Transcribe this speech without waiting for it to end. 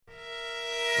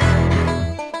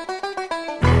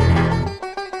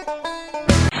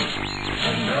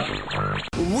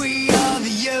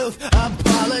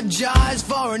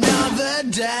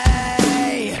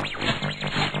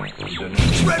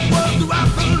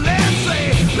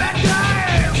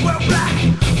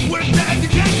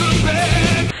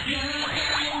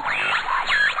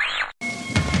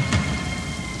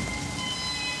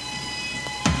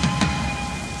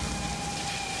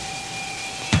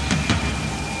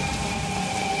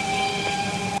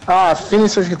Afine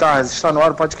suas guitarras, está no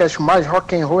ar o podcast mais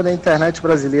rock and roll da internet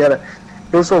brasileira.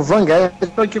 Eu sou o Van Guerra,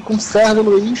 estou aqui com o Sérgio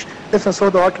Luiz,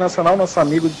 defensor do rock nacional, nosso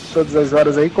amigo de todas as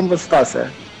horas aí. Como você está,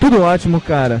 Sérgio? Tudo ótimo,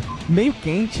 cara. Meio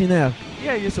quente, né? E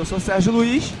é isso, eu sou o Sérgio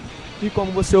Luiz e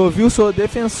como você ouviu, sou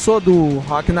defensor do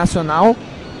rock nacional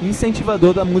e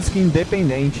incentivador da música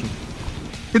independente.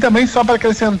 E também só para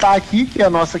acrescentar aqui que a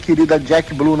nossa querida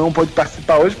Jack Blue não pôde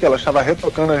participar hoje, porque ela estava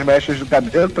retocando as mechas do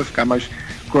cabelo para ficar mais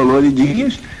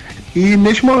coloridinhas. E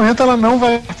neste momento ela não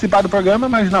vai participar do programa,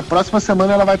 mas na próxima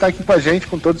semana ela vai estar aqui com a gente,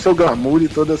 com todo o seu glamour e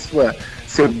todo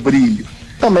seu brilho.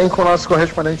 Também com o nosso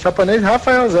correspondente japonês,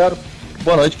 Rafael Zero.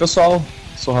 Boa noite, pessoal.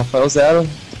 Sou Rafael Zero.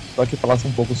 Estou aqui falar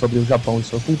um pouco sobre o Japão e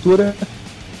sua cultura.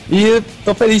 E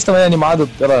estou feliz também, animado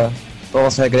pelo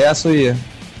nosso regresso e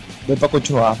deu para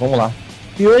continuar. Vamos lá.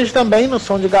 E hoje também, no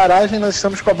Som de Garagem, nós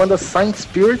estamos com a banda Saint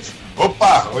Spirit.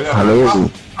 Opa! Olha. Alô,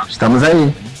 estamos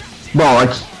aí. Bom,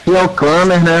 aqui é o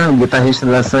Klamer, né, o guitarrista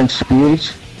da Saint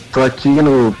Spirit. Tô aqui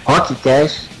no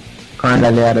Rockcast com a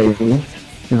galera aí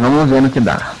e vamos ver no que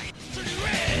dá.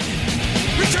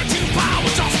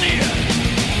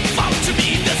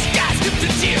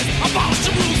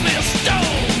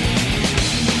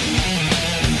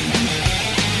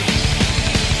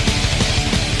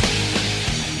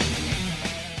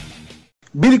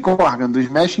 Billy Corgan, dos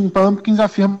Smashing Pumpkins,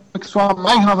 afirma que sua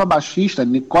mais nova baixista,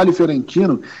 Nicole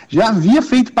Fiorentino, já havia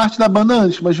feito parte da banda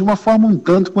antes, mas de uma forma um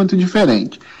tanto quanto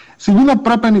diferente. Segundo a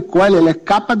própria Nicole, ela é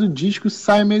capa do disco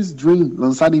Siamese Dream,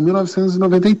 lançado em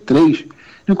 1993.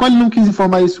 Nicole não quis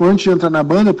informar isso antes de entrar na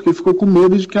banda, porque ficou com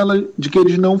medo de que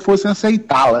eles não fossem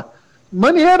aceitá-la.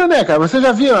 Maneiro, né, cara? Você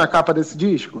já viu a capa desse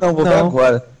disco? Não, vou ver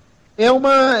agora.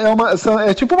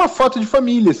 É tipo uma foto de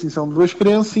família, assim, são duas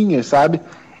criancinhas, sabe?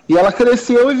 E ela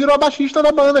cresceu e virou a baixista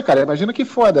da banda, cara. Imagina que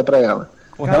foda pra ela.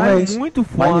 Cara, é muito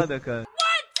foda, cara.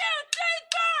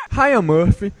 Ryan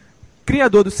Murphy,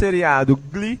 criador do seriado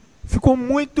Glee, ficou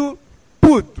muito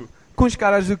puto com os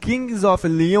caras do Kings of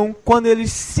Leon quando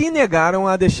eles se negaram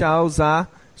a deixar usar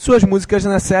suas músicas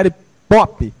na série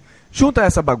pop. Junto a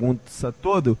essa bagunça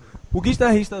toda, o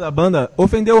guitarrista da banda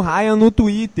ofendeu Ryan no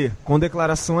Twitter com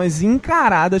declarações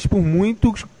encaradas por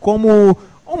muitos como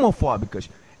homofóbicas.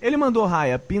 Ele mandou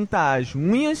Raya pintar as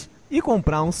unhas e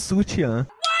comprar um sutiã.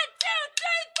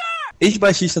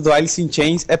 Ex-baixista do Alice in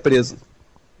Chains é preso.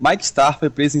 Mike Starr foi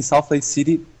preso em Salt Lake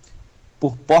City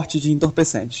por porte de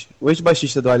entorpecente. O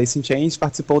ex-baixista do Alice in Chains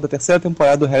participou da terceira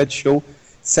temporada do reality show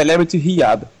Celebrity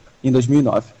Rehab, em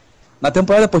 2009. Na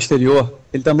temporada posterior,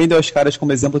 ele também deu as caras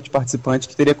como exemplo de participante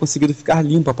que teria conseguido ficar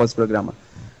limpo após o programa.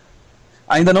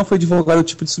 Ainda não foi divulgado o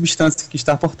tipo de substância que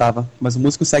Starr portava, mas o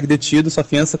músico segue detido e sua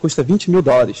fiança custa $20 mil.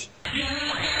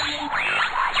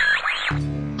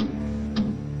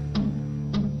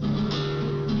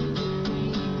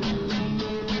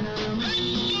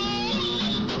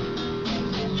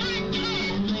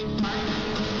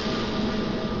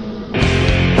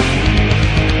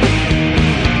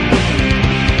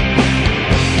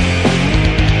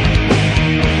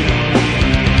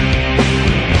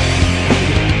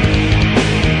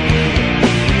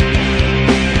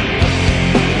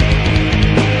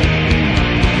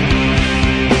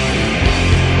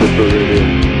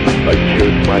 I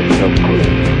choose myself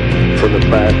clean from the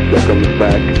past that comes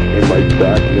back in my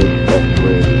darkness of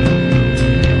dreams.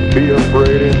 Be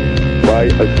afraid by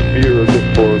a spirit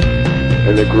of force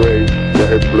and the grace that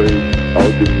I place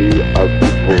out in me as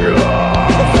before.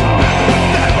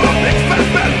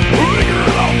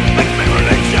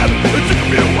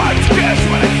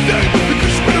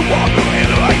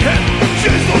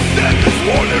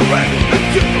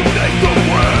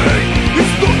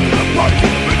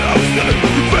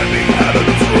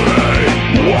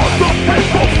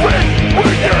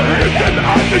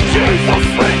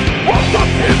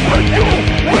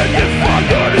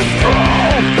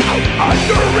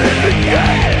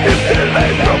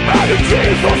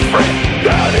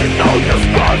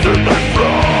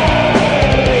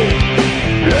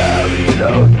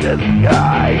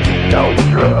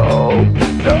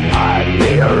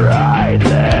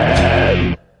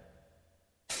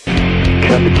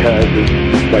 Kamikazes,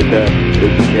 my death is a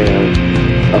chance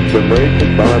of the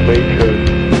merchant maker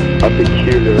of the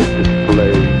killer's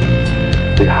display.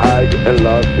 They hide and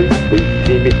love it, they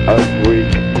see me as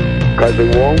weak, cause they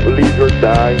won't leave or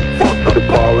die for the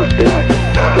power is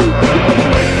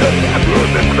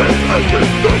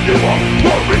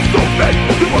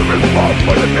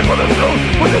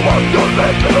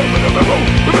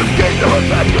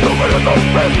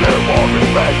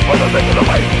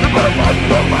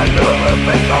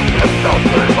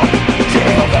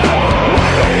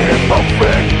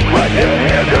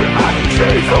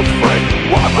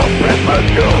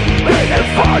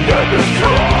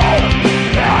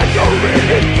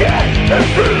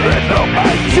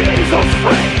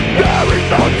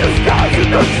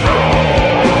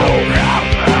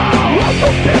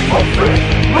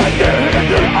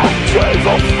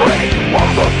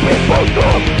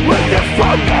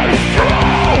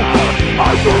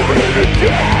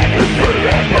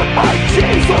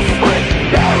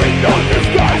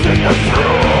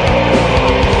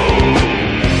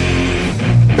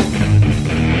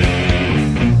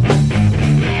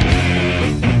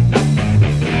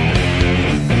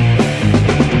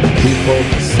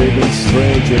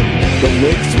that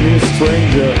makes me a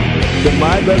stranger. That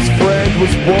my best friend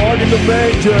was born in the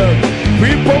manger.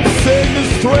 People say the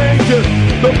stranger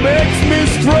that makes me a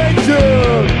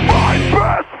stranger. My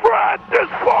best friend is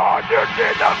born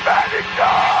in America.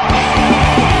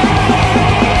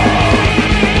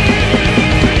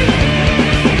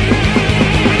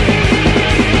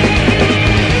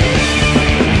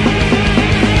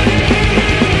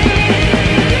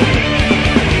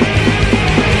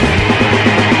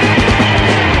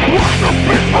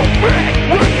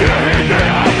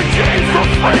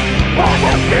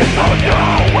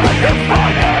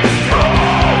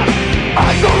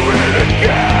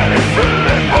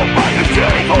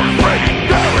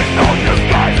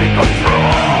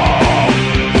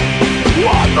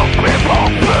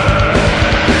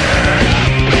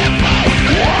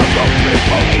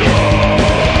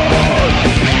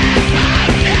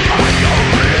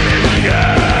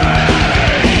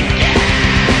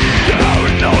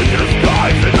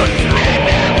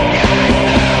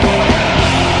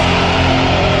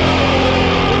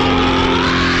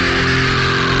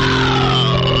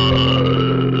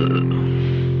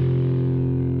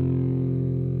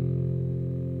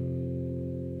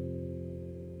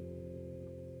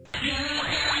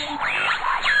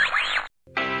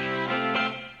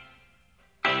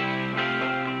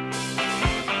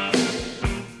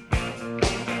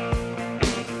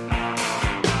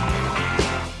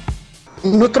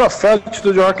 No troféu de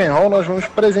Atitude Rock and Roll, nós vamos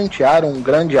presentear um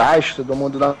grande astro do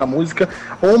mundo da música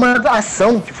ou uma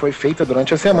ação que foi feita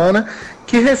durante a semana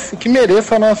que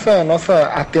mereça a nossa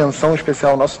atenção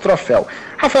especial, nosso troféu.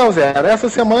 Rafael Zero, essa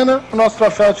semana o nosso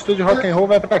troféu Atitude Rock and Roll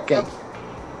vai para quem?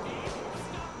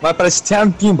 Vai para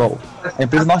Stern Pinball. A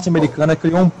empresa norte-americana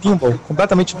criou um pinball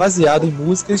completamente baseado em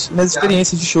músicas e nas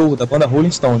experiências de show da banda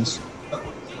Rolling Stones.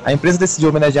 A empresa decidiu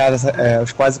homenagear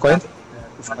os quase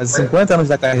 50 anos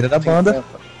da carreira da banda,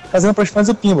 fazendo para os fãs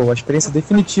o pinball, a experiência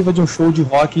definitiva de um show de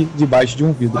rock debaixo de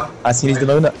um vidro. Assim eles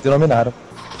denominaram.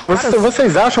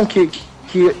 Vocês acham que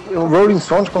o Rolling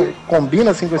Stones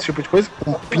combina assim com esse tipo de coisa?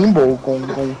 Com pinball,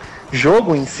 com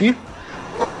jogo em si?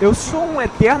 Eu sou um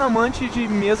eterno amante de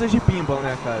mesas de pinball,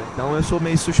 né, cara? Então eu sou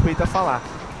meio suspeito a falar.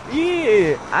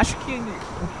 E acho que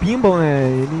o pinball, né,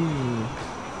 ele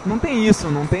não tem isso,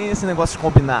 não tem esse negócio de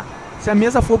combinar. Se a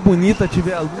mesa for bonita,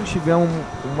 tiver a luz, tiver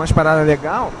umas paradas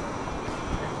legal,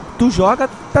 tu joga,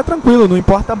 tá tranquilo, não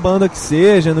importa a banda que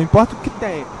seja, não importa o que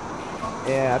tem.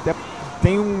 Até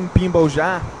tem um pinball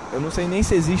já, eu não sei nem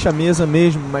se existe a mesa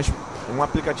mesmo, mas um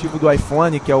aplicativo do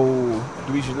iPhone, que é o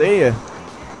do Slayer,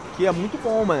 que é muito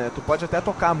bom, mano. Tu pode até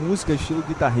tocar música estilo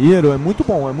Guitar Hero, é muito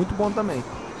bom também.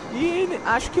 E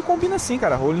acho que combina sim,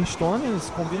 cara. Rolling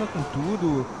Stones combina com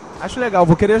tudo. Acho legal,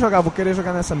 vou querer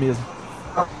jogar nessa mesa.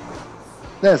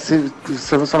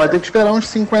 Você só vai ter que esperar uns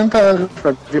 50 anos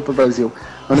pra vir pro Brasil.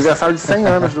 No aniversário de 100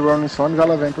 anos do Rolling Stones,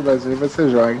 ela vem pro Brasil e você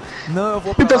joga. Não, eu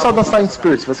vou E o pessoal da Flying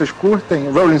Spirit, vocês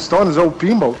curtem Rolling Stones ou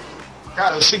Pinball?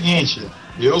 Cara, é o seguinte,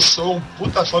 eu sou um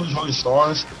puta fã dos Rolling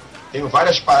Stones, tenho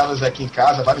várias paradas aqui em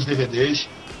casa, vários DVDs.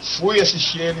 Fui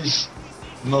assistir eles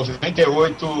em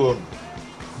 98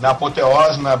 na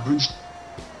Apoteose, na Bridge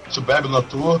to Babylon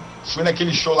Tour. Fui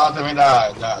naquele show lá também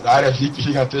da área VIP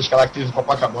gigantesca lá que teve em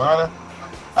Copacabana.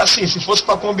 Assim, se fosse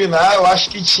pra combinar, eu acho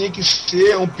que tinha que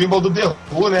ser um pinball do The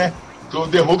Who, né? O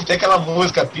The Who que tem aquela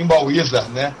música Pinball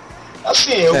Wizard, né?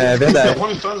 Assim, verdade. O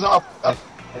Rolling Stones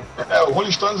o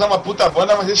Rolling Stones é uma puta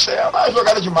banda, mas isso é uma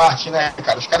jogada de marketing, né,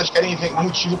 cara? Os caras querem um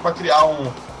motivo pra criar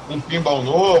um pinball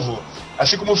novo,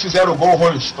 assim como fizeram o Go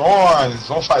Rolling Stones,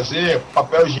 vão fazer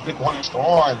papel de com Rolling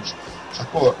Stones,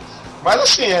 sacou? Mas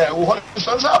assim, o Rolling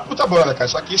Stones é uma puta banda, cara.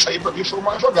 Só que isso aí pra mim foi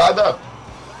uma jogada,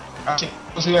 assim,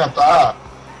 vamos inventar.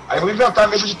 Aí eu vou inventar a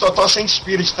mesa de Totó sem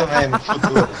Spirit também no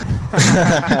futuro.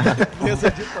 Mesa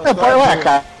de Totó.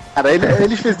 Cara,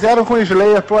 eles fizeram com o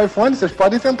Slayer pro iPhone, vocês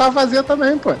podem tentar fazer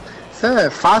também, pô. Isso é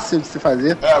fácil de se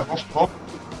fazer.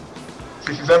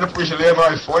 Se fizeram pro Slayer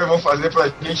no iPhone, vão fazer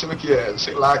pra gente no que é,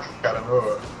 sei lá, cara,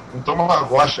 no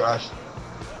Tamagotchi, eu acho.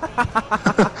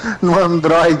 No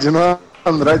Android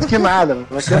que nada, não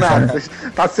vai ter nada.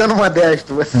 Tá sendo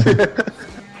modesto você.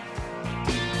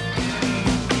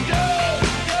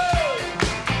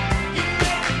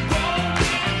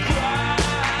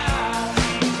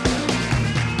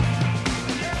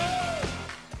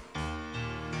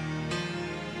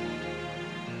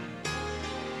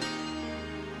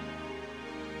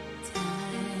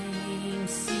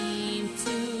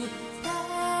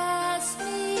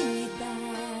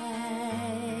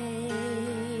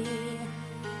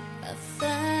 I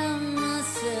found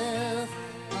myself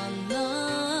alone.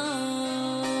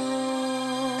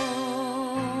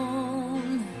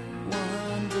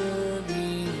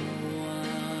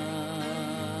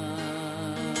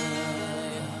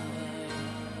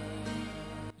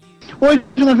 Hoje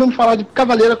nós vamos falar de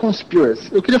Cavaleira Conspiracy.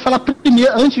 Eu queria falar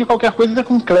primeiro, antes de qualquer coisa,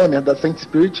 com o Klemer, da Saint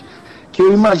Spirit, que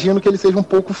eu imagino que ele seja um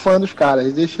pouco fã dos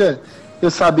caras. Deixa eu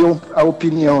saber a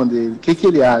opinião dele. O que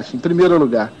ele acha, em primeiro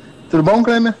lugar. Tudo bom,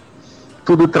 Klemer?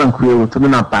 Tudo tranquilo, tudo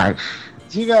na paz.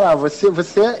 Diga lá, você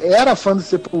era fã do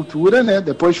Sepultura, né?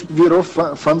 Depois virou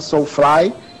fã do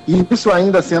Soulfly, e isso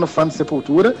ainda sendo fã do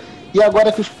Sepultura. E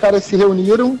agora que os caras se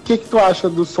reuniram, o que tu acha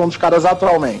do som dos caras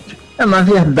atualmente? Na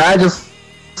verdade, eu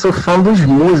sou fã dos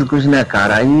músicos, né,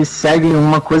 cara? Aí segue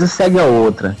uma coisa, segue a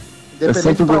outra.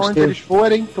 Independente de onde eles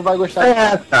forem, tu vai gostar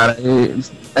disso. Cara,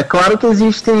 é claro que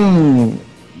existem...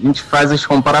 A gente faz as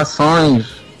comparações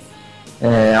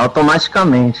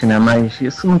automaticamente, né? Mas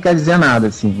isso não quer dizer nada,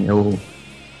 assim.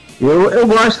 Eu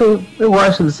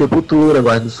gosto do Sepultura, eu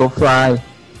gosto do Soulfly.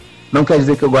 Não quer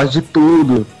dizer que eu gosto de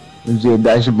tudo,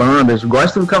 das bandas.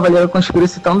 Gosto do Cavaleiro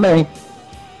Conspiracy também.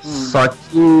 Só que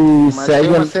mas segue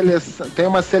tem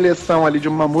uma seleção ali de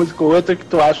uma música ou outra que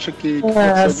tu acha que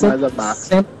você mais abaixo.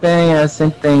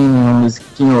 Sempre tem uma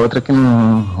musiquinha ou outra que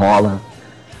não rola.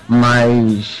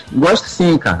 Mas gosto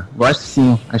sim, cara. Gosto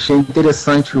sim. Achei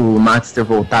interessante o Max ter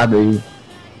voltado aí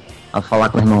a falar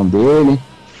com o irmão dele.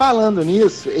 Falando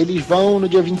nisso, eles vão no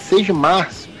dia 26 de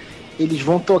março, eles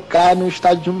vão tocar no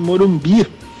estádio de Morumbi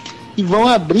e vão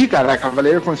abrir, cara, a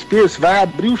Cavaleiro Conspiracy vai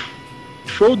abrir o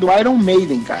show do Iron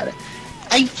Maiden, cara.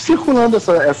 Aí, circulando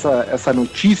essa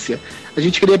notícia, a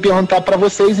gente queria perguntar pra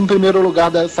vocês, em primeiro lugar,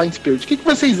 da Saint Spirit. O que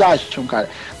vocês acham, cara?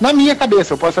 Na minha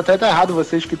cabeça, eu posso até estar errado,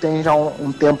 vocês que têm já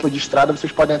um tempo de estrada,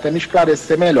 vocês podem até me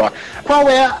esclarecer melhor. Qual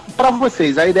é, pra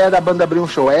vocês, a ideia da banda abrir um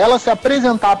show? É ela se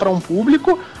apresentar pra um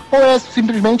público ou é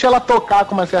simplesmente ela tocar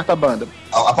com uma certa banda?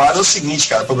 A parada é o seguinte,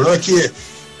 cara, o problema é que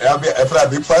é pra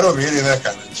abrir pro Iron Maiden, né,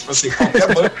 cara? Tipo assim,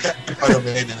 qualquer banda quer abrir pro Iron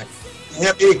Maiden, né? Em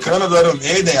americana do Iron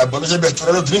Maiden, a banda de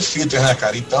abertura era o Dream Theater, né,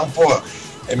 cara? Então, pô,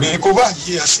 é meio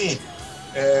covardia, assim.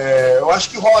 Eu acho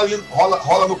que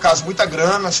rola no caso muita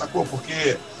grana, sacou?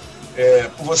 Porque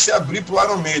por você abrir pro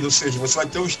Iron Maiden, ou seja, você vai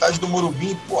ter o estádio do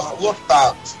Morumbi, porra,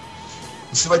 lotado.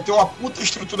 Você vai ter uma puta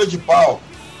estrutura de pau.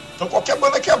 Então qualquer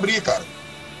banda quer abrir, cara.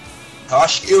 Eu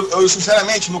acho que eu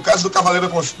sinceramente, no caso do Cavaleiro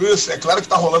Conspiracy, é claro que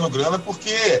tá rolando grana,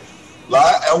 porque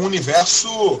lá é um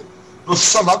universo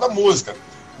profissional da música.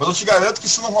 Mas eu te garanto que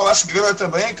se não rolasse grana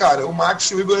também, cara, o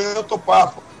Max e o Igor iam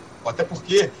topar, pô. Até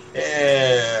porque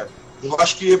eu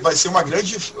acho que vai ser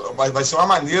uma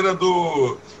maneira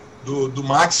do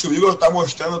Max e o Igor estar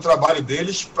mostrando o trabalho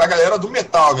deles pra galera do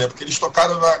metal, né? Porque eles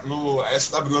tocaram no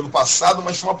SW ano passado,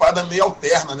 mas foi uma parada meio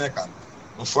alterna, né, cara?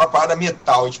 Não foi uma parada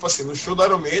metal. E, tipo assim, no show do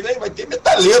Iron Maiden vai ter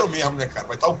metaleiro mesmo, né, cara?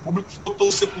 Vai estar o público que botou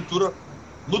o Sepultura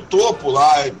no topo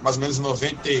lá, mais ou menos em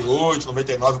 98,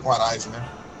 99 com a Arise, né?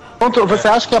 Você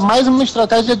acha que é mais uma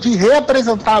estratégia de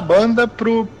reapresentar a banda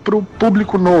pro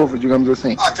público novo, digamos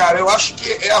assim? Ah, cara, eu acho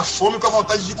que é a fome com a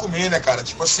vontade de comer, né, cara?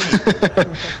 Tipo assim,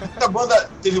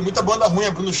 teve muita banda ruim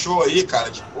abrindo show aí, cara.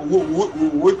 Tipo,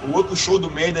 o outro show do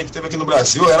Maiden que teve aqui no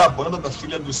Brasil era a banda da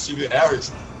filha do Steve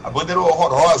Harris. A banda era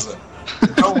horrorosa.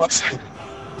 Então, assim,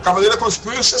 o Cavaleiro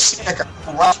Conspiracy, assim, cara.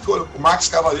 Por mais que o Max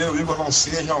Cavaleiro e o Igor não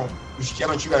sejam os que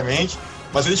eram antigamente,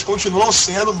 mas eles continuam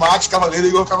sendo Max Cavaleiro e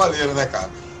Igor Cavaleiro, né,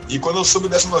 cara? E quando eu soube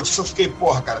dessa notícia, eu fiquei,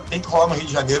 porra, cara, tem que rolar no Rio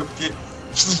de Janeiro, porque eu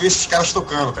preciso ver esses caras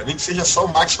tocando, cara. Nem que seja só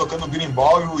o Max tocando o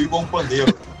berimbau e o Igor um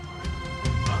pandeiro.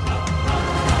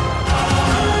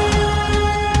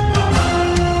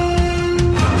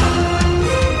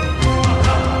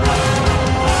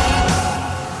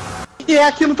 E é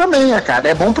aquilo também, né, cara?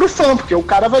 É bom pro fã, porque o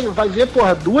cara vai ver,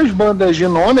 porra, duas bandas de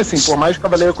nome, assim, por mais que o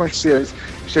Cavaleiro Conspiracy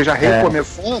esteja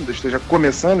recomeçando, esteja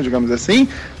começando, digamos assim,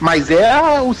 mas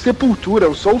é o Sepultura,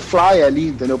 o Soulfly ali,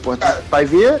 entendeu? Porra, vai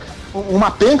ver uma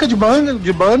penca de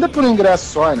banda por um ingresso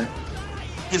só, né?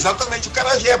 Exatamente, o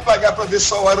cara já ia pagar pra ver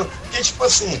só o Iron... Porque, tipo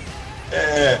assim,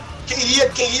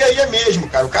 quem ia mesmo,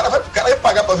 cara. O cara ia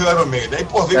pagar pra ver o Iron Maiden. Aí,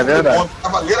 pô, veio o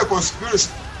Cavaleiro Conspiracy.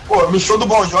 Pô, no show do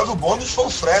Bon Jovi, o bônus foi o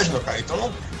Fresno, cara. Então,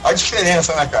 a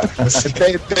diferença, né, cara?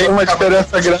 Tem uma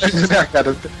diferença grande, né,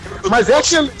 cara? Mas é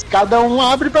que cada um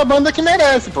abre pra banda que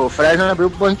merece, pô. O Fresno abriu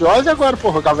pro Bon Jovi e agora, pô,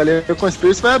 o Cavaleiro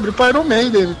Conspiracy vai abrir pro Iron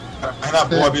Maiden. Mas na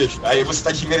boa, bicho, aí você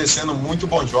tá desmerecendo muito o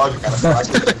Bon Jovi, cara.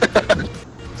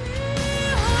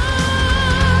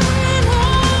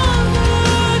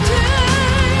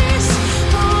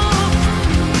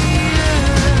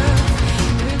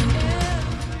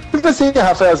 Assim,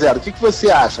 Rafael Zero, o que você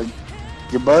acha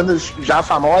de bandas já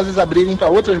famosas abrirem para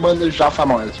outras bandas já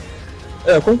famosas?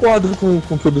 Eu concordo com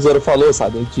o que o Besouro falou,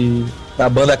 sabe? Que a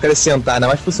banda acrescentar, né?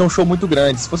 Mas se fosse um show muito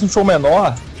grande, se fosse um show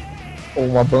menor, ou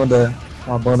uma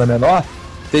banda menor,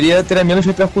 teria menos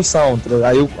repercussão.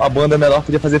 Aí a banda menor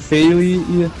podia fazer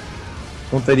feio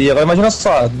Não teria. Agora imagina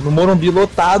só, no Morumbi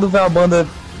lotado, vai uma banda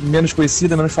menos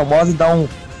conhecida, menos famosa e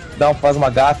faz uma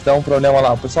gafe, dá um problema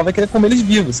lá. O pessoal vai querer comer eles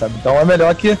vivos, sabe? Então é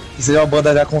melhor que seja uma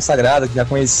banda já consagrada, que já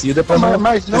conhecida, pra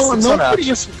mas não por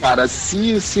isso, cara.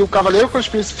 Se o Cavaleiro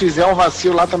Conspiracy fizer um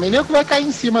vacilo lá também, nego vai cair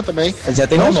em cima também. Já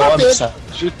tem um nome, sabe?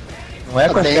 Não é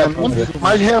qualquer coisa.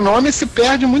 Mas renome se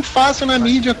perde muito fácil na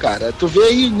mídia, cara. Tu vê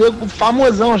aí nego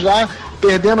famosão já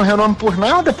perdendo renome por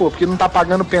nada, pô, porque não tá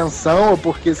pagando pensão ou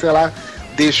porque, sei lá,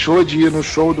 deixou de ir no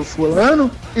show do fulano.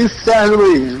 E Sérgio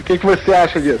Luiz, o que você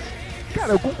acha disso?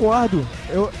 Cara, eu concordo.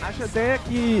 Eu acho até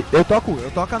que eu toco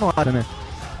a nota, né?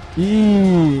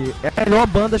 E é melhor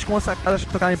bandas consagradas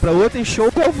tocarem pra outra em show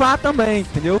que eu vá também,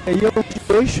 entendeu? Aí eu de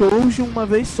 2 shows de uma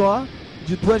vez só,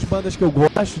 de 2 bandas que eu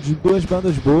gosto, de 2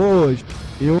 bandas boas.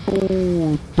 Eu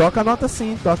toco a nota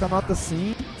sim.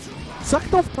 Só que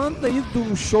estão falando aí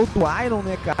do show do Iron,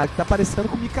 né, cara? Que tá parecendo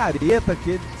com micareta,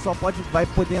 que ele só vai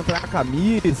poder entrar com a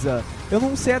camisa. Eu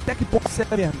não sei até que ponto isso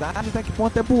é verdade, até que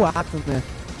ponto é boato, né?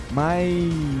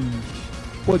 Mas,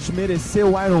 pô, desmerecer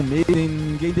o Iron Maiden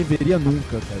ninguém deveria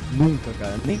nunca,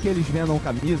 cara. Nem que eles vendam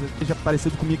camisa, seja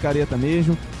parecido com micareta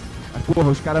mesmo. Mas, porra,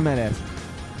 os caras merecem.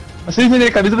 Mas se eles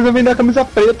venderem a camisa, eles vão vender a camisa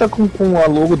preta com a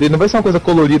logo dele. Não vai ser uma coisa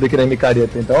colorida que nem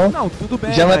micareta, então. Não, tudo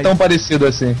bem. Já não é tão parecido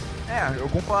assim. É, eu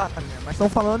concordo, né? Mas estão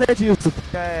falando disso,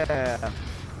 porque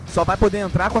só vai poder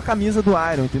entrar com a camisa do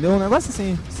Iron, entendeu? Um negócio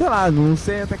assim, sei lá, não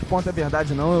sei até que ponto é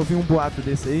verdade não, eu vi um boato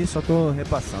desse aí, só tô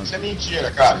repassando. Isso é mentira,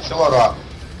 cara, isso é loró.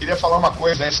 Queria falar uma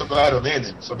coisa aí sobre o Iron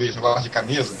Maiden, sobre esse negócio de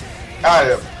camisa.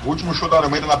 Cara, o último show do Iron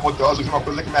Maiden na Apoteose, eu vi uma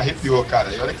coisa que me arrepiou, cara.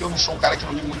 E olha que eu não sou um cara que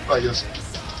não liga muito pra isso.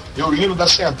 Eu indo da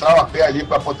Central a pé ali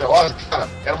pra Apoteose, cara,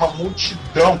 era uma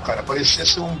multidão, cara, parecia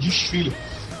ser um desfile.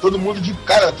 Todo mundo de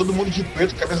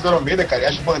preto, cabeça do Iron Maiden, cara, e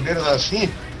as bandeiras assim,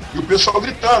 e o pessoal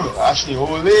gritando, assim,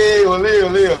 olê, olê,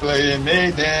 olê, olê,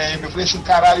 Maiden. Eu falei assim,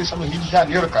 caralho, isso é no Rio de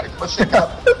Janeiro, cara, que pode ser,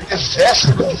 cara,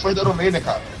 exército de fãs do Iron Maiden,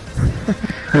 cara.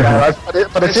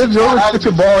 Parecia jogo de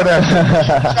futebol, né?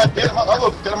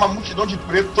 Era uma multidão de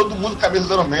preto, todo mundo com cabeça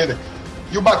do Iron Maiden.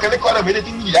 E o bacana é que o Iron Maiden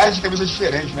tem milhares de camisas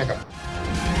diferentes, né, cara?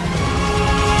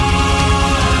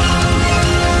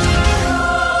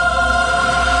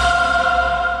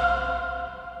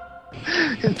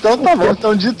 Então tá bom,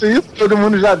 então dito isso, todo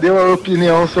mundo já deu a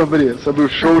opinião sobre o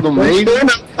show do mês.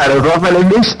 Cara, eu só falei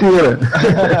besteira.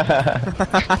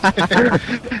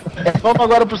 Vamos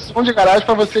agora pro som de garagem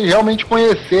para vocês realmente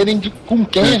conhecerem com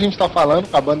quem a gente tá falando,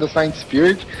 com a banda Saint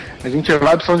Spirit. A gente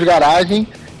vai pro som de garagem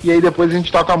e aí depois a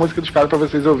gente toca a música dos caras para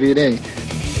vocês ouvirem aí.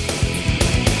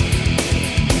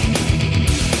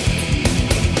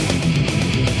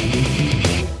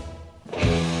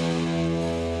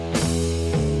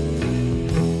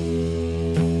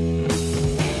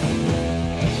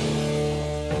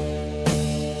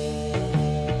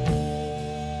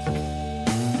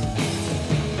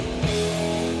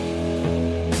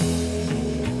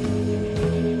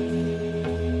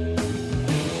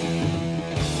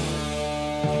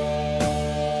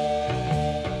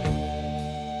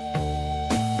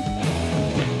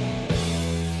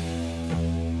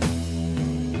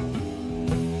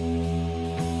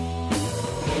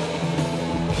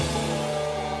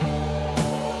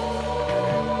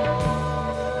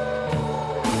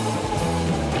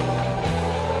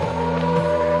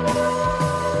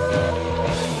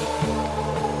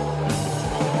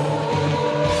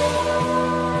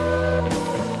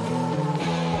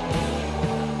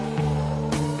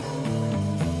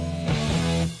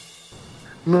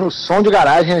 No som de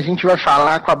garagem a gente vai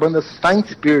falar com a banda Saint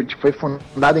Spirit, que foi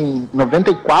fundada em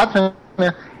 94,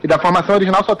 né? E da formação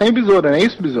original só tem o Besouro, não é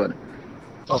isso, Besouro?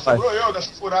 Só sobrou eu dessa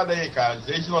furada aí, cara,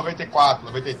 desde 94,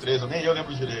 93, nem eu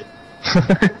lembro direito.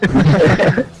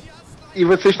 E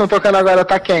vocês estão tocando agora,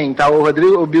 tá quem? Tá o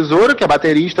Rodrigo, o Besouro, que é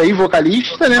baterista e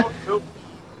vocalista, né? Eu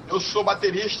sou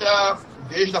baterista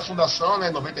desde a fundação, né,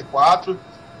 em 94.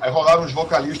 Aí rolaram os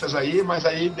vocalistas aí, mas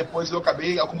aí depois eu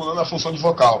acabei acumulando a função de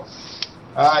vocal.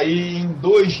 Aí em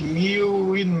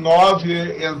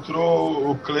 2009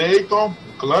 entrou o Clayton,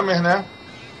 o Klamer, né?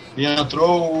 E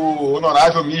entrou o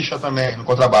honorável Misha também, no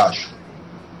contrabaixo.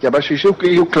 Que é baixista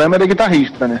e o Klamer é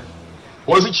guitarrista, né?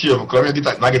 Positivo, o Klamer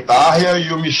na guitarra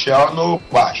e o Michel no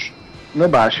baixo. No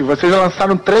baixo. E vocês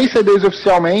lançaram 3 CDs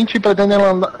oficialmente e pretendem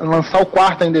lançar o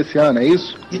 4º ainda esse ano, é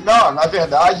isso? E não, na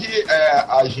verdade,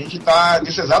 a gente está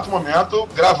nesse exato momento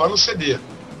gravando o CD.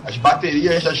 As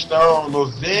baterias já estão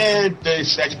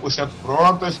 97%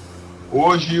 prontas.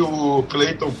 Hoje o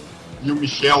Clayton e o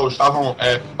Michel estavam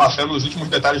passando os últimos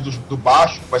detalhes do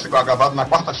baixo, vai ser gravado na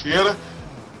quarta-feira.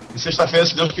 E sexta-feira,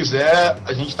 se Deus quiser,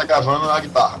 a gente está gravando na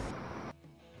guitarra.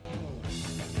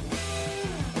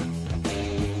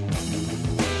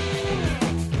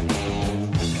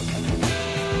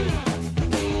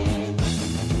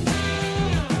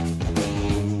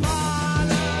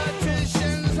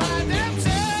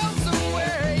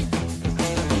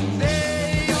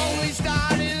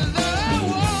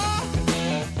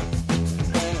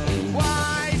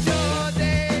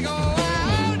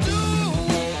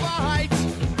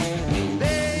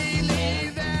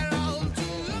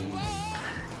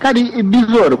 Cara, e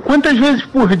Besouro, quantas vezes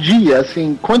por dia,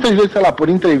 assim, quantas vezes, sei lá, por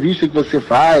entrevista que você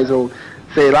faz, ou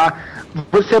sei lá,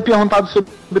 você é perguntado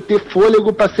sobre ter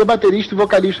fôlego pra ser baterista e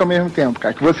vocalista ao mesmo tempo,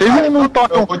 cara? Que vocês não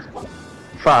tocam...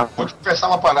 Vou te confessar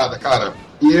uma parada, cara.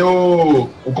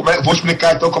 Vou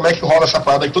explicar então como é que rola essa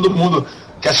parada que todo mundo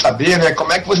quer saber, né?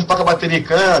 Como é que você toca bateria e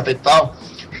canta e tal.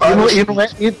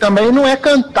 E também não é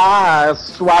cantar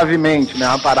suavemente, né? É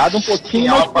uma parada um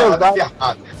pouquinho mais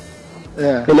pesada.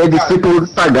 Ele é discípulo do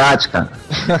Sagat, cara.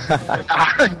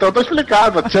 Então tá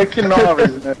explicado, Chuck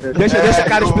Norris, né? Deixa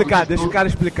o cara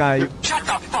explicar aí.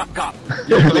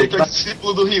 Eu falei que é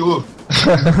discípulo do Ryu.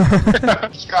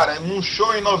 Cara, num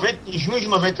show em junho de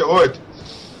 98,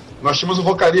 nós tínhamos um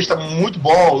vocalista muito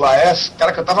bom, o Laes, o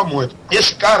cara cantava muito.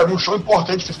 Esse cara, num show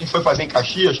importante que a gente foi fazer em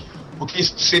Caxias, porque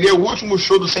seria o último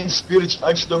show do Saint Spirit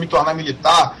antes de eu me tornar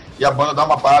militar e a banda dar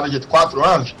uma parada de 4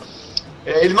 anos,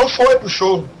 ele não foi pro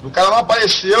show. O cara não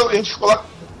apareceu e a gente ficou lá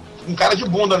com cara de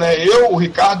bunda, né? Eu, o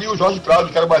Ricardo e o Jorge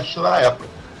Claudio, que era o baixista na época.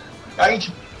 Aí a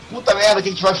gente, puta merda, o que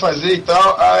a gente vai fazer e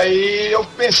tal? Aí eu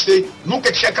pensei,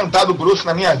 nunca tinha cantado grosso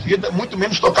na minha vida, muito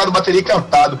menos tocado bateria e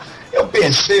cantado. Eu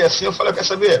pensei assim, eu falei, quer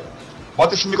saber?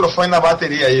 Bota esse microfone na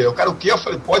bateria aí. Eu, cara, o quê? Eu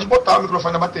falei, pode botar o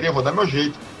microfone na bateria, vou dar meu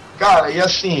jeito. Cara, e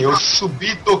assim, eu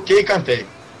subi, toquei e cantei.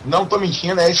 Não tô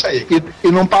mentindo, é isso aí. E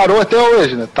não parou até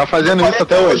hoje, né? Tá fazendo isso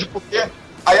até hoje. Porque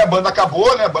aí a banda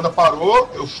acabou, né? A banda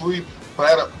parou, eu fui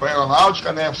pra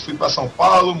aeronáutica, né? Fui pra São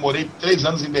Paulo, morei 3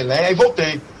 anos em Belém, aí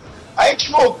voltei. Aí a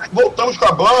gente voltamos com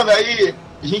a banda, aí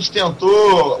a gente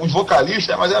tentou uns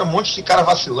vocalistas, mas era um monte de cara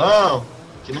vacilão,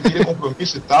 que não queria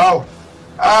compromisso e tal.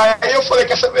 Aí eu falei,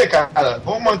 quer saber, cara,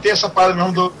 vamos manter essa parada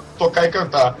mesmo de tocar e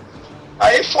cantar.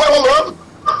 Aí foi rolando,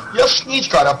 e é o seguinte,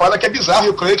 cara, a parada que é bizarra, e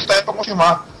o Cleiton tá aí pra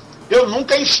confirmar. Eu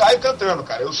nunca ensaio cantando,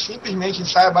 cara, eu simplesmente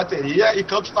ensaio a bateria e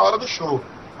canto na hora do show.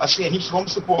 Assim, a gente,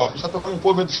 vamos supor, a gente tá tocando um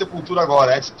cover do Sepultura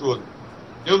agora, é tudo.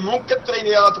 Eu nunca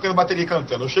treinei ela tocando bateria e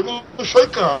cantando. Eu chego no show e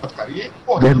canto, cara. E,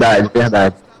 porra, verdade.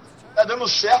 Tá dando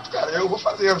certo, cara, eu vou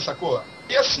fazendo, sacou?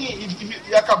 E assim,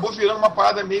 e acabou virando uma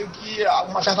parada meio que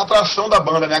uma certa atração da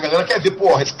banda, né? A galera quer ver,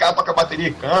 porra, esse cara toca bateria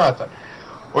e canta.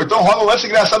 Ou então rola um lance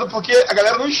engraçado porque a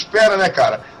galera não espera, né,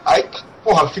 cara? Aí,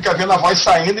 porra, fica vendo a voz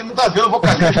saindo e não tá vendo o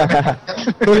vocalista.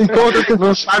 Por enquanto,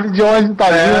 não sabe de onde tá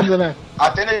vindo, né?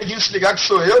 Até neguinho se ligar que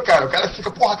sou eu, cara, o cara fica,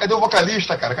 porra, cadê o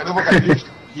vocalista, cara? Cadê o vocalista?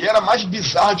 E era mais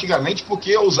bizarro antigamente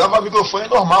porque eu usava microfone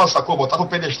normal, sacou? Botava o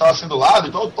pedestal assim do lado,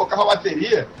 então eu tocava a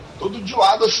bateria todo de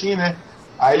lado assim, né?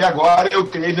 Aí agora eu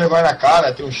criei vergonha na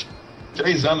cara, tem uns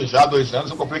 3 anos já, 2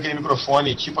 anos, eu comprei aquele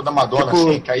microfone tipo da Madonna, tipo,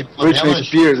 assim, que aí pelo menos...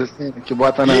 Spears, assim, que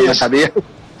bota na cabeça.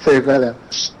 Sei, galera.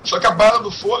 Só que a barra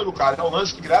do fôlego, cara, é um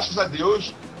lance que graças a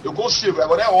Deus eu consigo.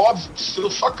 Agora é óbvio que se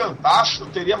eu só cantasse, eu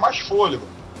teria mais fôlego.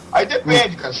 Aí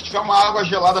depende, cara, se tiver uma água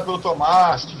gelada pra eu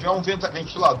tomar, se tiver um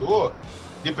ventilador,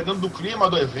 dependendo do clima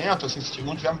do evento, assim, se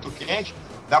não tiver muito quente,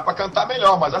 dá pra cantar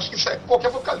melhor, mas acho que isso é qualquer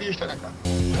vocalista, né, cara?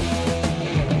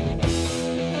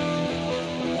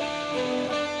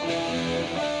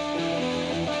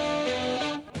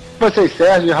 Vocês,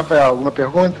 Sérgio e Rafael, alguma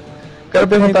pergunta? Quero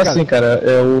perguntar assim, cara,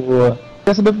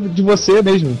 quero saber de você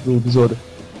mesmo, do Besouro.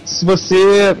 Se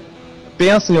você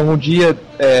pensa em algum dia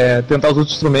tentar os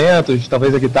outros instrumentos,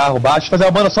 talvez a guitarra, o baixo, fazer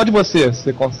uma banda só de você,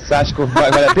 você acha que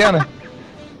vale a pena?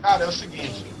 Cara, é o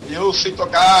seguinte, eu sei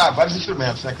tocar vários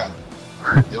instrumentos, né, cara?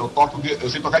 Eu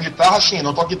sei tocar guitarra, assim,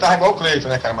 não toco guitarra igual o Cleiton,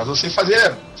 né, cara? Mas eu sei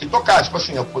tocar, tipo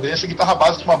assim, eu poderia ser guitarra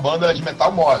básica de uma banda de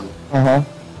metal mole. Uhum.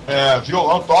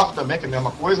 Violão toco também, que é a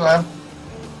mesma coisa, né?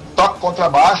 Toco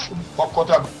contrabaixo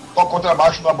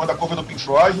numa banda cover do Pink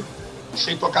Floyd.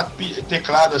 Sei tocar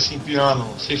teclado, assim, piano.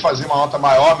 Sei fazer uma nota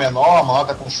maior, menor, uma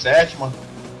nota com sétima.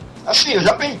 Assim, eu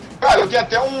tenho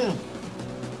até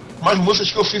umas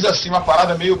músicas que eu fiz assim, uma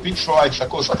parada meio Pink Floyd,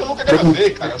 sacou? Só que eu nunca gravei,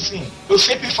 cara, assim. Eu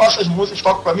sempre faço as músicas,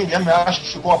 toco pra mim mesmo e acho que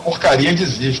ficou uma porcaria e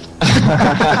desisto.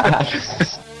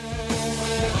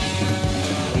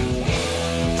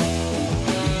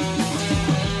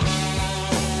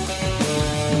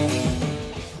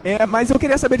 Mas eu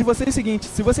queria saber de vocês o seguinte,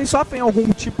 se vocês sofrem algum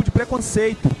tipo de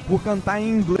preconceito por cantar em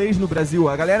inglês no Brasil,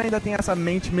 a galera ainda tem essa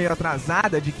mente meio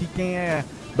atrasada de que quem é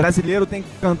brasileiro tem que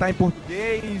cantar em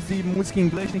português e música em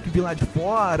inglês tem que vir lá de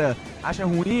fora, acha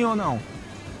ruim ou não?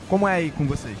 Como é aí com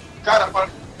vocês? Cara,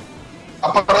 a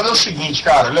parada é o seguinte,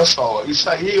 cara, olha só, isso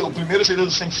aí, o primeiro CD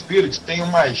do Saint Spirit tem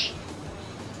umas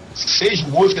 6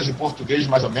 músicas em português,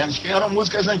 mais ou menos, que eram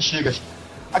músicas antigas.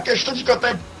 A questão de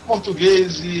cantar em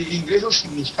português e inglês é o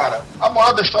seguinte, cara, a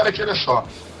moral da história é que, olha só,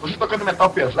 você tocando metal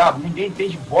pesado, ninguém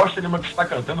entende bosta nenhuma que você está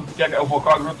cantando porque o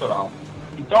vocal é natural.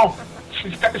 Então, se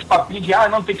ficar com esse papinho de,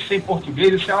 não tem que ser em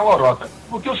português, isso é uma lorota.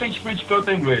 Por que o Saint Spirit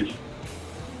canta em inglês?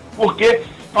 Porque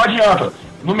não adianta.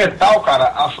 no metal, cara,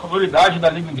 a sonoridade da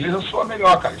língua inglesa soa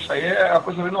melhor, cara. Isso aí é uma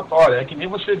coisa bem notória. É que nem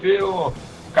você vê o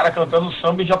cara cantando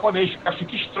samba em japonês.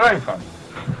 Fica estranho, cara.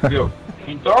 Entendeu?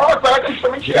 Então a parada é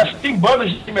justamente essa. Tem bandas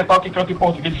de metal que cantam em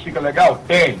português e fica legal?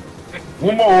 Tem.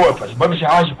 Uma ou outra. As bandas de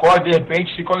hardcore, de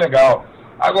repente, ficam legal.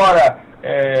 Agora,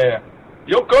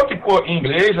 eu canto em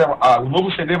inglês, o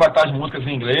novo CD vai estar as músicas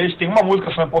em inglês, tem uma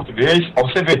música só em português, pra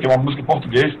você ver, tem uma música em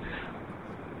português.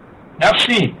 É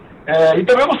assim, e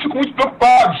também eu não fico muito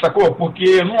preocupado, sacou? Porque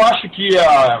eu não acho que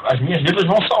as minhas letras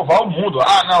vão salvar o mundo.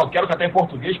 Ah, não, eu quero cantar em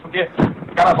português porque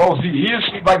o cara vai ouvir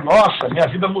isso e vai, nossa, minha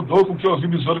vida mudou com o que eu ouvi o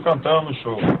Besouro cantando no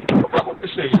show. Não vai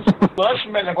acontecer isso. O lance,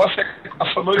 meu negócio é a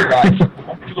sonoridade,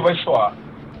 como tudo vai soar.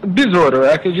 Besouro,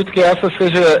 eu acredito que essa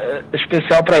seja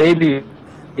especial para ele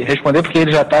responder, porque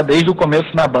ele já tá desde o começo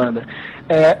na banda.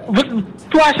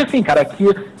 Tu acha assim, cara, que...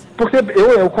 Porque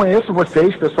eu conheço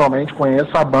vocês pessoalmente, conheço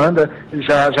a banda,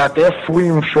 já até fui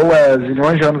em um show há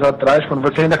zilhões de anos atrás, quando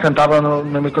você ainda cantava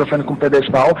no microfone com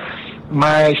pedestal,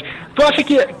 mas tu acha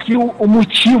que o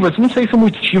motivo, assim, não sei se o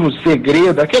motivo, o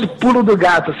segredo, aquele pulo do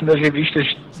gato, assim, das revistas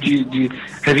de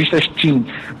revistas teen,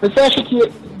 você acha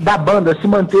que da banda se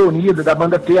manter unida, da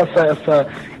banda ter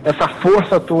essa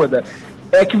força toda,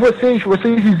 é que vocês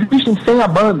existem sem a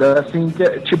banda, assim,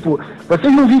 tipo,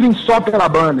 vocês não vivem só pela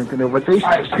banda, entendeu? Vocês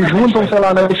se juntam, sei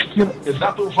lá, na esquina.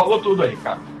 Exato, falou tudo aí,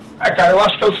 cara. Cara, eu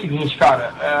acho que é o seguinte,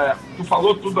 cara, tu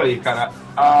falou tudo aí, cara.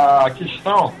 A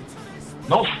questão,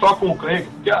 não só com o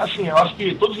Cleiton, porque, assim, eu acho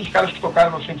que todos os caras que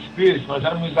tocaram no Centro Espírito, nós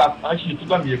éramos, antes de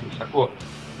tudo, amigos, sacou?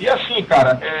 E assim,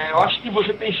 cara, eu acho que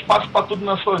você tem espaço pra tudo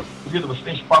na sua vida, você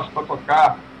tem espaço pra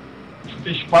tocar, você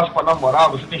tem espaço pra namorar,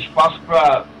 você tem espaço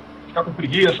pra ficar com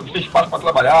preguiça, você tem espaço para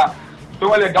trabalhar.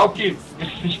 Então é legal que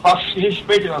esses espaços se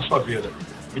respeitem na sua vida.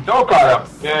 Então, cara,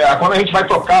 quando a gente vai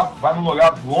tocar, vai num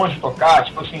lugar longe tocar,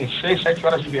 tipo assim, 6, 7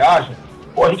 horas de viagem,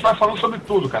 pô, a gente vai falando sobre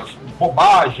tudo, cara, sobre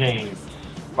bobagem,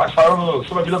 vai falando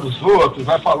sobre a vida dos outros,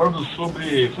 vai falando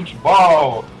sobre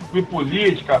futebol, sobre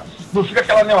política, não fica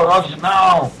aquela neurose de,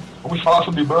 não, vamos falar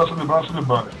sobre banda, sobre banda, sobre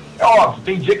banda. É óbvio,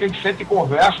 tem dia que a gente senta e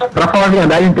conversa. Pra falar a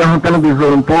verdade, interrompendo o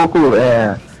Besouro um pouco,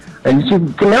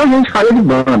 que nem a gente fala de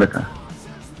banda, cara.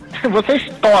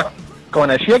 Vocês tocam,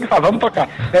 né? Chega e fala, vamos tocar.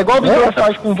 É igual o Besouro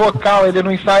faz com vocal, ele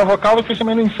não ensaia o vocal, vocês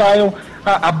também não ensaiam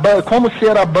como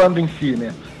ser a banda em si,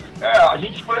 né? A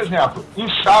gente, por exemplo,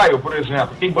 ensaio, por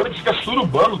exemplo, tem banda que fica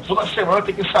surubando, toda semana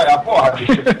tem que ensaiar. Porra,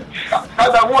 bicho,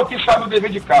 cada um aqui sabe o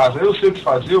dever de casa. Eu sei o que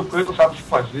fazer, o Cleiton sabe o que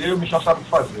fazer, o Michel sabe o que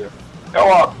fazer. É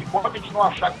óbvio, enquanto a gente não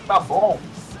achar que tá bom,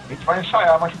 a gente vai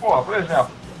ensaiar. Mas, porra, por exemplo,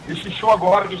 esse show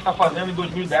agora que a gente está fazendo em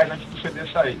 2010, antes do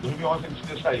CD sair, 2011 antes do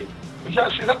CD sair. Eu já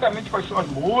sei exatamente quais são as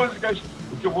músicas,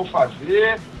 o que eu vou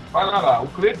fazer, vai lá. O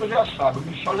Cleiton já sabe, o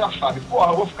Michel já sabe.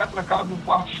 Porra, eu vou ficar trancado num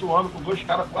quarto suando com 2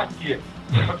 caras pra quê?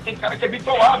 Só que tem cara que é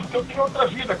bitolado, porque eu tenho outra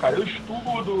vida, cara. Eu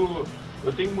estudo,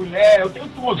 eu tenho mulher, eu tenho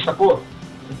tudo, sacou?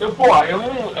 Então, porra,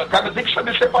 cara, tem que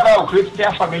saber separar. O Cleiton tem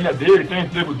a família dele, tem o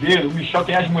emprego dele, o Michel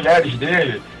tem as mulheres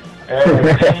dele.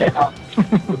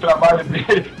 O trabalho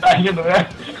dele, tá rindo, né?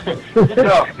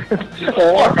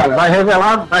 Então, cara, vai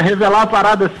revelar a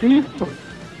parada assim?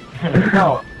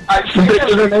 Não, não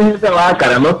precisa nem revelar,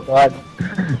 cara, não pode.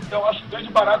 Então, acho que o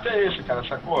grande barato é esse, cara,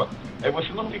 sacou? É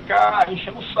você não ficar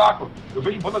enchendo o saco. Eu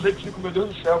vejo bandas aí que ficam, meu Deus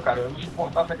do céu, cara, eu não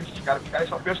suportar com esses caras,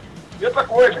 só pensam. E outra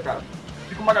coisa, cara,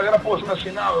 fica uma galera posando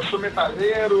assim, não, eu sou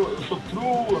metaleiro, eu sou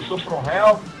true, eu sou from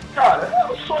hell. Cara,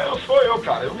 eu sou eu,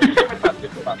 cara. Eu não sou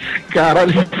metaleiro, cara.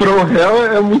 Caralho, from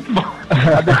hell é muito bom.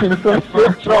 A definição de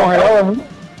from hell é muito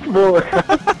boa.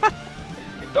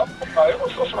 Então, cara, eu não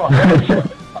sou from hell.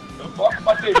 Eu toco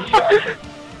bateria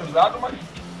pesado, mas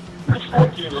não sou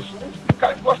aquilo. Eu sou um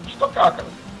cara que gosta de tocar, cara.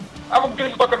 Mas por que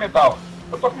você toca metal?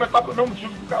 Eu toco metal pelo mesmo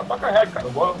motivo que o cara toca reggae, cara.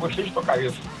 Eu gostei de tocar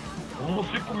isso. Eu não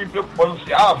fico me preocupando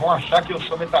se, vão achar que eu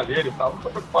sou metaleiro e tal. Eu não tô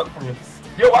preocupado com isso.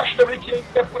 E eu acho também que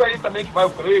é por aí também que vai o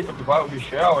Cleiton, que vai o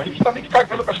Michel. A gente tá meio que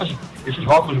cagando com esses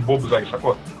rótulos bobos aí,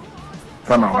 sacou?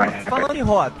 Falando em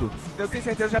rótulo, eu tenho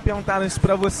certeza que já perguntaram isso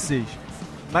pra vocês.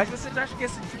 Mas vocês acham que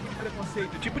esse tipo de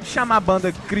preconceito, tipo de chamar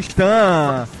banda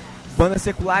cristã, bandas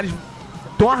seculares,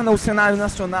 torna o cenário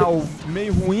nacional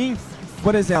meio ruim?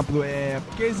 Por exemplo,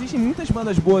 porque existem muitas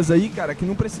bandas boas aí, cara, que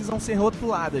não precisam ser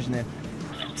rotuladas, né?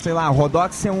 Sei lá,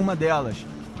 Rodox é uma delas.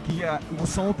 Que o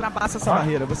som ultrapassa essa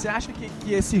barreira. Você acha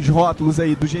que esses rótulos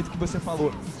aí, do jeito que você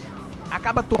falou,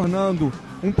 acaba tornando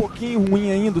um pouquinho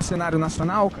ruim ainda o cenário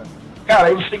nacional, cara? Cara,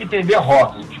 aí você tem que entender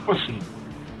rótulo. Tipo assim,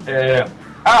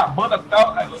 banda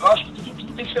tal, eu acho que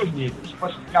tudo tem seus níveis. Tipo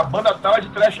assim, a banda tal é de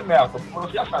thrash metal.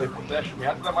 Você já sabe, o thrash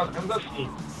metal é mais ou menos assim.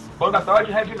 Banda tal é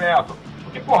de heavy metal.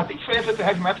 Porque, porra, tem diferença entre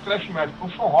heavy metal e thrash metal. Então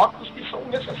são rótulos que são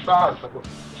necessários, sacou?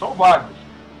 São válidos,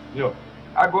 entendeu?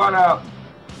 Agora,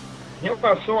 em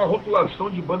relação à rotulação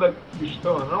de banda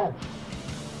cristã ou não,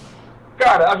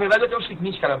 cara, a verdade é que é o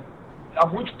seguinte, cara, há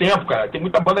muito tempo, cara, tem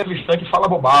muita banda cristã que fala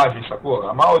bobagem, sacou?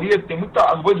 A maioria tem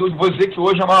muita, não vou dizer que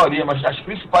hoje é a maioria, mas as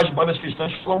principais bandas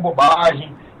cristãs falam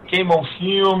bobagem, queimam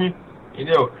filme,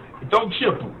 entendeu? Então,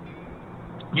 tipo,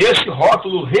 e esse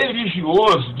rótulo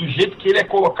religioso, do jeito que ele é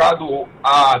colocado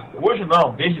hoje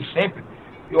não, desde sempre,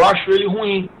 eu acho ele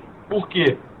ruim. Por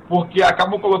quê? Porque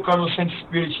acabam colocando o Saint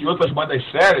Spirit e outras bandas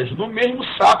sérias no mesmo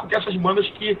saco que essas bandas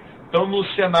que estão no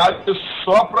cenário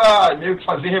só pra meio que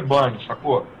fazer rebanho,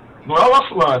 sacou? Não é o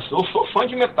nosso lance. Eu sou fã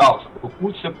de metal, sacou? Eu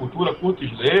curto Sepultura, curto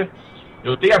Slayer.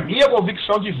 Eu tenho a minha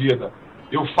convicção de vida.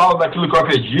 Eu falo daquilo que eu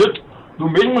acredito, do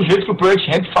mesmo jeito que o Project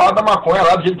Hand fala da maconha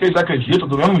lá, do jeito que eles acreditam,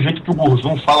 do mesmo jeito que o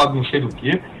Burzum fala de não sei do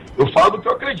que. Eu falo do que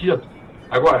eu acredito.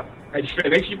 Agora, é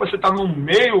diferente de você estar num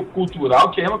meio cultural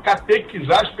querendo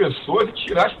catequizar as pessoas e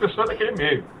tirar as pessoas daquele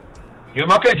meio. Eu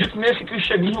não acredito nesse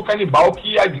cristianismo canibal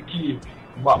que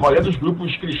a maioria dos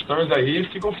grupos cristãos aí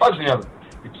ficam fazendo.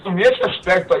 Então, nesse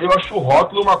aspecto aí, eu acho o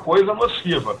rótulo uma coisa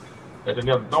nociva. Tá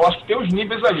entendendo? Então, eu acho que tem os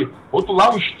níveis aí.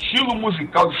 Rotular um estilo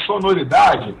musical de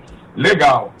sonoridade,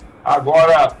 legal.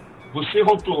 Agora, você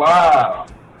rotular,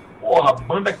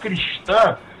 banda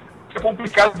cristã, é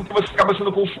complicado porque você acaba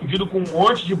sendo confundido com um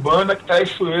monte de banda que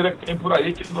traiçoeira que tem por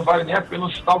aí que não vale nem a pena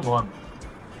citar o nome.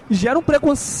 Gera um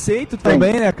preconceito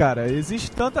também, né, cara? Existe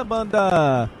tanta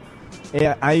banda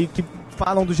aí que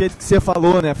falam do jeito que você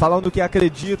falou, né? Falam do que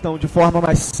acreditam de forma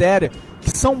mais séria,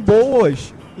 que são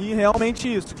boas. E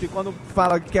realmente isso, que quando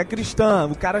fala que é cristã,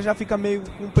 o cara já fica meio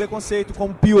com preconceito,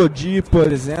 como P.O.D.,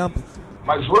 por exemplo.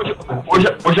 Mas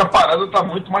hoje a parada tá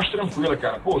muito mais tranquila,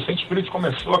 cara. Pô, o Saint Spirit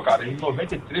começou, cara, em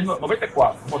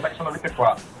 94. Vou botar que foi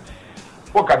 94.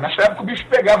 Pô, cara, nessa época o bicho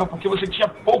pegava, porque você tinha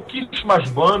pouquíssimas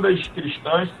bandas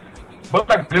cristãs,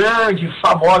 banda grande,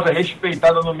 famosa,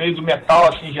 respeitada no meio do metal,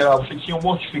 assim, em geral. Você tinha o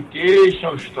Mortification,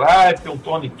 o Stripe, o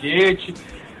Tourniquet.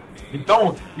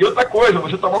 Então, e outra coisa,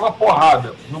 você tomava uma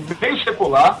porrada no meio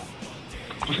secular,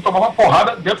 você tomava uma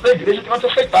porrada dentro da igreja que não te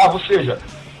aceitava, ou seja,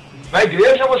 na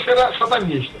igreja você era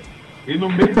satanista. E no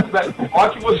meio do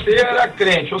rock você era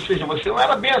crente. Ou seja, você não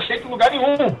era bem aceito em lugar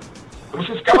nenhum.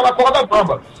 Você ficava na corda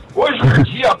bamba. Hoje em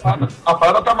dia a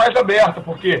parada está mais aberta,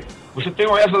 porque você tem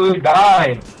o Ezra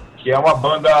Dying, que é uma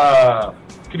banda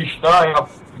cristã,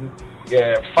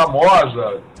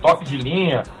 famosa, top de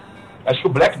linha. Acho que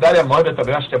o Black Dahlia Murder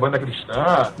também, acho que é banda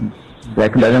cristã.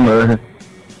 Black Dahlia Murder.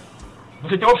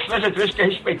 Você tem o Oficina G3 que é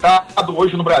respeitado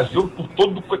hoje no Brasil por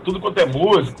tudo quanto é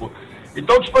músico.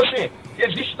 Então, tipo assim,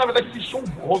 na verdade,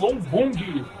 rolou um boom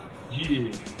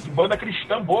de banda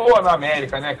cristã boa na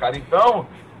América, né, cara? Então,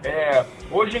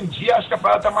 hoje em dia, acho que a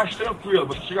parada tá mais tranquila.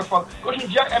 Você chega a falar... Hoje em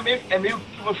dia é meio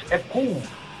que é cool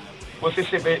você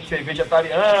ser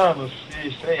vegetariano, ser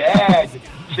straight edge,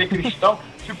 ser cristão.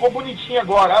 Ficou bonitinho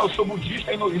agora. Eu sou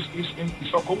budista e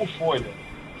só como folha.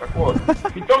 Sacou?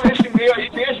 Então, nesse meio aí,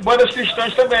 tem as bandas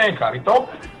cristãs também, cara. Então,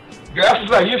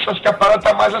 graças a isso, acho que a parada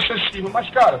tá mais acessível. Mas,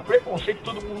 cara, preconceito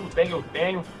todo mundo tem, eu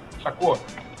tenho, sacou?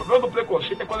 O problema do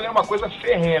preconceito é quando é uma coisa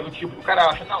ferrenha, tipo, o cara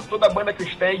acha, não, toda banda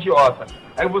cristã é idiota.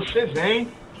 Aí você vem,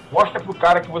 mostra pro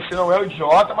cara que você não é um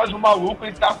idiota, mas o maluco,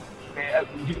 ele tá...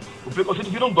 o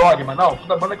preconceito vira um dogma. Não,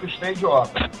 toda banda cristã é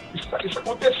idiota. Isso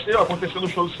aconteceu no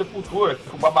show do Sepultura,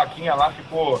 que o babaquinha lá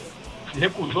se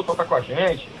recusou a tocar com a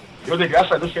gente. Eu dei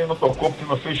graças a Deus que ele não tocou, porque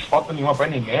não fez falta nenhuma pra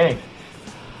ninguém.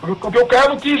 Porque o cara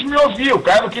não quis me ouvir, o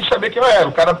cara não quis saber quem eu era.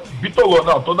 O cara bitolou,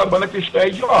 não, toda banda cristã é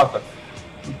idiota.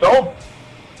 Então,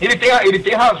 ele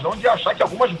tem razão de achar que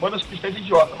algumas bandas cristãs são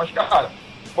idiotas. Mas, cara,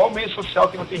 qual meio social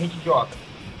que não tem gente idiota?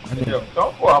 Entendeu?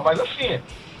 Então, porra, mas assim,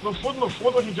 no fundo,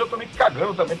 hoje em dia eu tô meio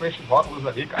cagando também pra esses rótulos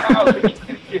ali. Cara,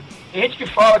 tem gente que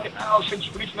fala que o Saint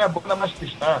Spirit não é banda mais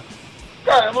cristã.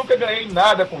 Cara, eu nunca ganhei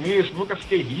nada com isso, nunca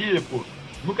fiquei rico,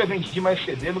 nunca vendi mais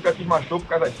CD, nunca fiz mais show por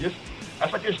causa disso.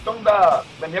 Essa questão da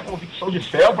minha convicção de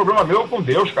fé é um problema meu com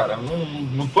Deus, cara.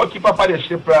 Não tô aqui pra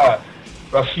aparecer pra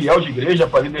fiel de igreja,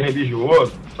 pra líder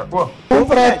religioso, sacou? Então,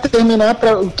 pra terminar,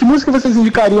 que música vocês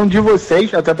indicariam de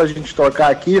vocês, até pra gente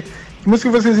tocar aqui, que música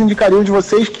vocês indicariam de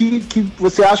vocês que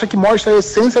você acha que mostra a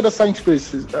essência da Saint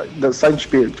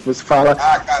Spirit? Você fala,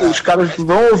 os caras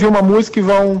vão ouvir uma música e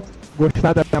vão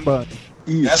gostar da minha banda.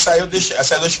 Isso. Essa aí eu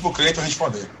deixo pro Cleiton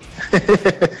responder.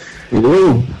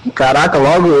 Eu? Caraca,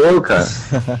 logo eu, cara.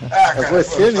 Cara, é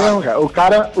você mesmo, cara.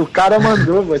 O cara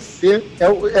mandou, você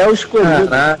é o escolhido.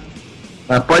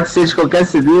 Mas pode ser de qualquer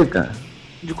CD, cara.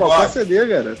 De qualquer CD,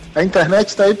 garoto. A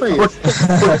internet tá aí pra isso.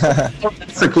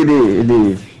 Isso que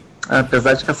ele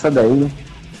apesar de que essa daí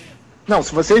Não,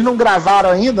 se vocês não gravaram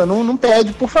ainda, não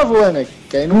pede, por favor, né?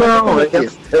 Que aí não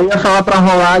eu ia falar pra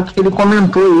rolar que ele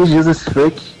comentou aí, Jesus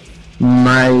Fuck,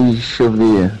 mas deixa eu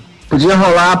ver. Podia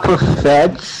rolar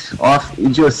Prophets of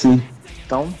Idiocy.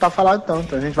 Então tá falado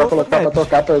tanto, a gente vai colocar pra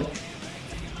tocar pra...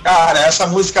 Cara, essa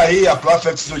música aí, a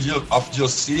Prophets of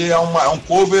Idiocy, é um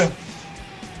cover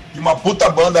de uma puta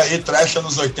banda aí, trash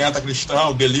anos 80,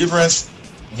 cristão, Deliverance.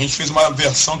 A gente fez uma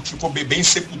versão que ficou bem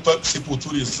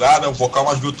sepulturizada, o vocal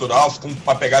mais gutural, ficou com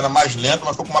uma pegada mais lenta,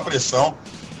 mas ficou com uma pressão.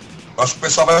 Acho que o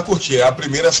pessoal vai curtir. É a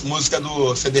primeira música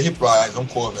do CD Reprise, um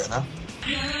cover, né?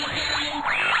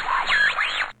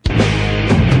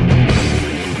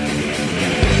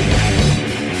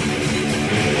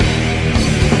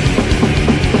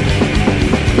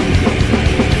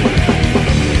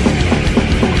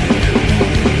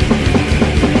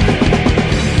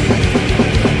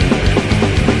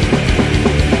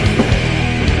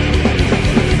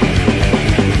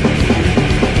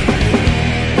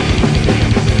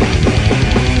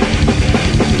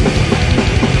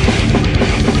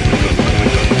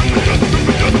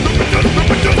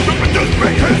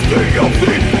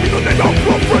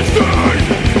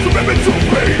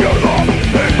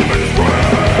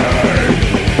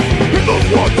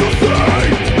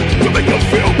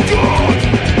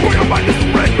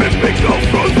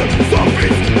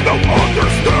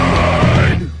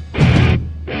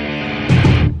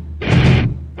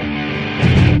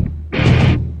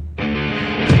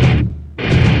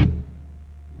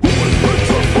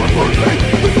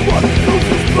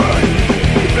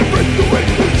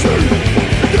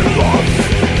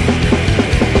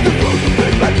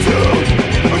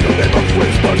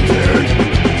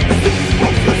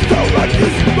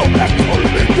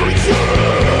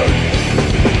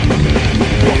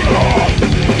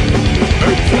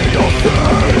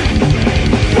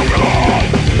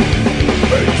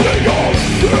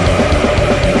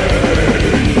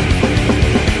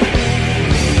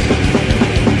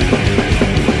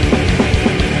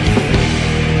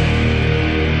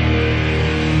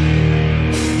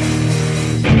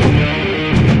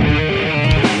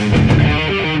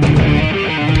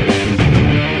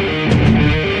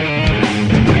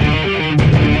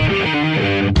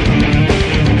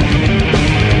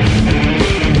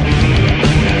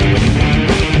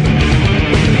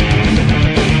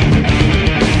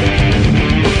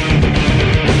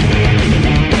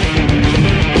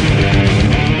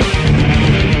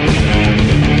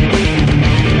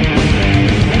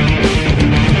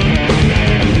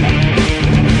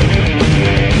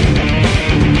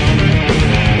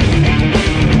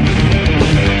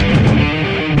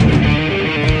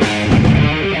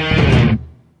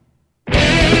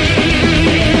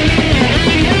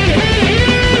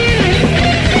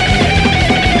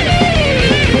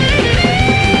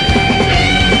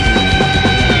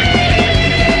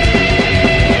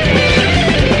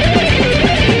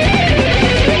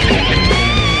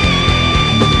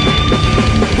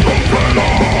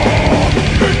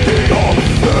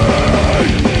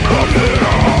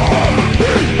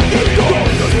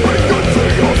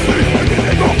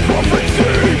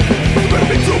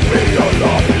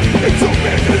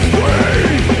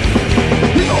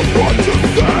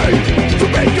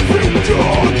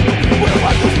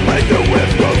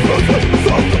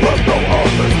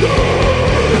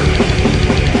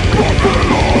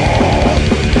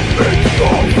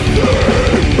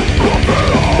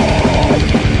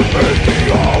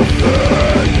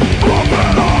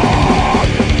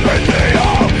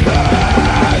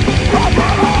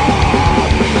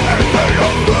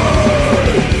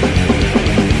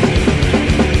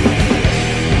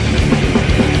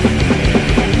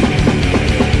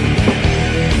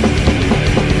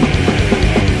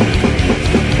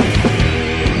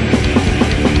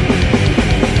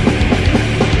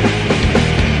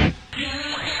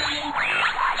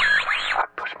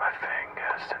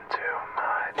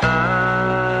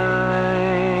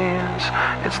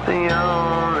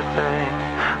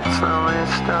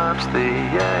 stops the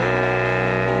ache,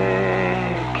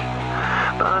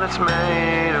 but it's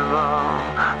made of all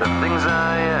the things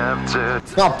I have to.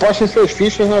 Aposte em suas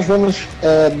fichas, nós vamos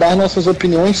dar nossas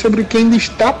opiniões sobre o que ainda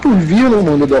está por vir no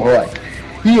mundo do rock.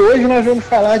 E hoje nós vamos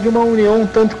falar de uma união um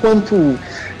tanto quanto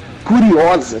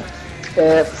curiosa.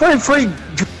 Foi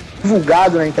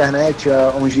divulgado na internet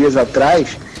há uns dias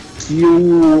atrás que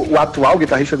o atual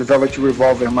guitarrista do Velvet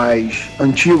Revolver mais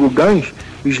antigo, Guns,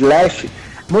 o Slash,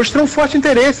 mostrou um forte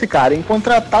interesse, cara, em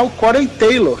contratar o Corey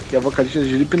Taylor, que é vocalista de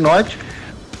Slipknot,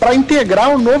 para integrar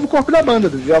o novo corpo da banda,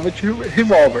 do Velvet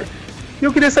Revolver. E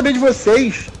eu queria saber de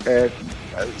vocês,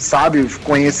 sábios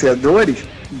conhecedores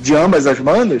de ambas as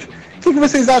bandas, que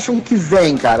vocês acham que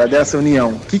vem, cara, dessa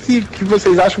união? O que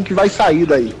vocês acham que vai sair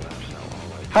daí?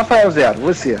 Rafael Zero,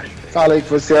 você. Fala aí que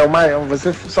você é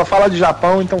você só fala de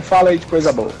Japão, então fala aí de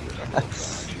coisa boa.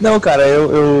 Não, cara,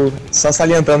 eu só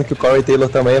salientando que o Corey Taylor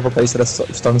também é vocalista da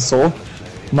Stone Soul,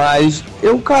 mas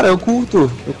eu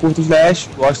curto o Slash,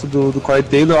 gosto do Corey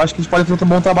Taylor, eu acho que eles podem fazer um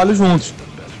bom trabalho juntos.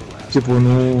 Tipo,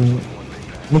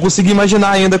 não consegui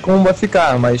imaginar ainda como vai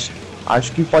ficar, mas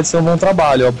acho que pode ser um bom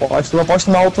trabalho. Eu não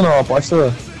aposto no alto não, eu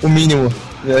aposto o mínimo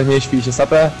das minhas fichas, só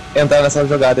pra entrar nessa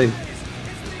jogada aí.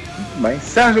 Bem,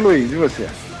 Sérgio Luiz, e você?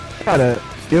 Cara,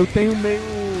 eu tenho meio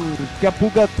que a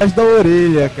pulga atrás da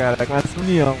orelha, cara, com essa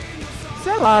união.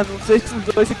 Sei lá, não sei se os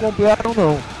dois se completam ou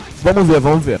não.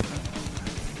 Vamos ver.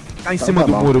 Ficar em cima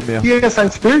do muro mesmo. E é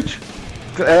Science Spirit?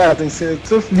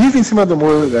 Tu vive em cima do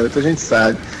muro, cara, a gente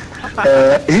sabe.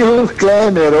 E o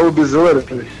Klemer ou o Besouro,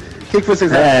 o que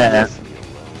vocês acham disso?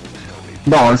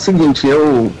 Bom, é o seguinte,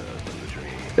 eu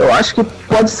acho que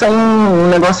pode ser um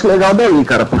negócio legal daí,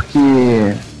 cara, porque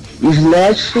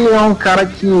Slash é um cara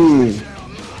que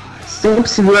sempre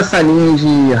seguiu essa linha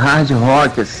de hard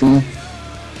rock, assim,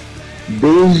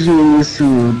 desde o início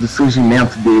do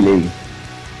surgimento dele aí.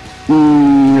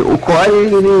 E o Corey,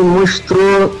 ele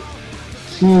mostrou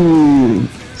que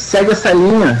segue essa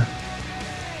linha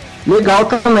legal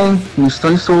também, no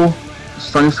Stone Soul.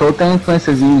 Stone Soul tem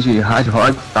influênciazinha de hard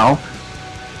rock e tal.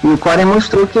 E o Corey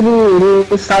mostrou que ele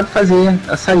sabe fazer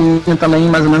essa linha também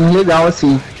mais ou menos legal,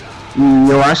 assim.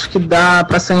 E eu acho que dá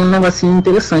pra ser um negocinho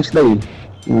interessante daí.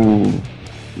 O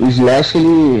Slash,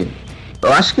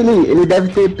 eu acho que ele deve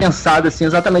ter pensado assim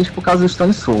exatamente por causa do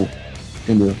Stone Soul,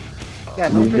 entendeu?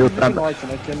 Não tem Slipknot,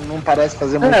 né? Que não parece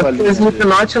fazer muito ali. O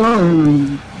Slipknot eu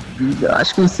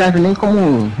acho que não serve nem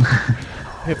como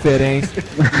referência.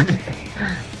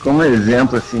 Como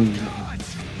exemplo, assim,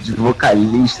 de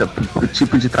vocalista pro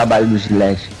tipo de trabalho do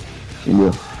Slash,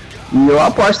 entendeu? E eu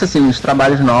aposto, assim, nos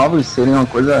trabalhos novos serem uma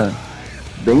coisa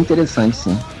bem interessante,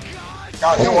 sim.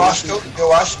 Cara, eu acho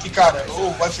que, cara,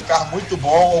 ou vai ficar muito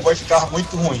bom ou vai ficar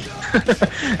muito ruim.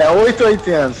 É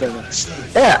 880, né?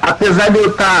 Apesar de eu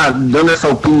estar dando essa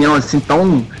opinião, assim,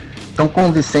 tão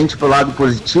convincente pro lado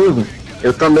positivo,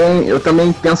 eu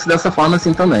também penso dessa forma,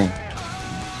 assim, também.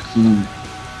 Que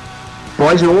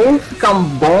pode ou ficar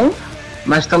bom,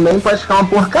 mas também pode ficar uma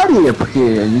porcaria, porque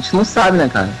a gente não sabe, né,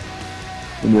 cara?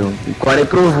 Entendeu? O Corey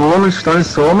provou no Stone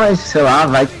Soul, mas sei lá,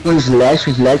 vai com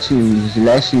Slash exigente,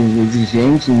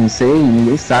 não sei,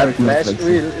 ninguém sabe como é que vai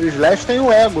ser. O Slash tem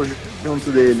o ego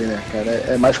junto dele, né, cara?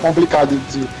 É mais complicado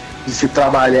de se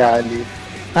trabalhar ali.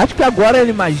 Acho que agora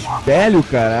ele mais velho,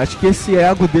 cara, acho que esse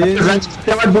ego dele... Apesar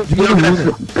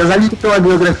de ter uma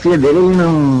biografia dele, ele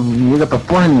não liga pra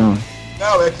porra nenhuma.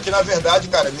 Não, é porque na verdade,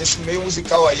 cara, nesse meio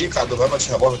musical aí, cara, do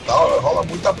Velvet Revolver e tal, rola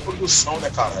muita produção,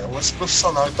 né, cara? É um lance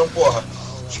profissional, então, porra,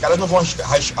 os caras não vão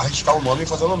arriscar o nome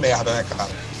fazendo merda, né, cara?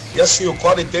 E assim, o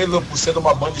Corey Taylor, por ser de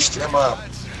uma banda extrema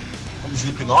como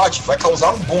Slipknot, vai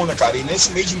causar um boom, né, cara? E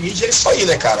nesse meio de mídia é isso aí,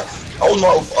 né, cara? É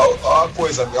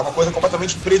uma coisa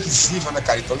completamente imprevisível, né,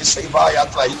 cara? Então isso aí vai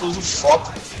atrair todo o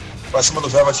foco pra cima do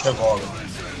Velvet Revolver.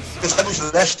 Apesar do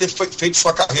Slash ter feito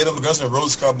sua carreira no Guns N'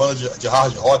 Roses, que é uma banda de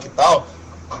hard rock e tal,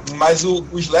 mas o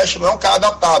Slash não é um cara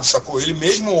adaptado, sacou? Ele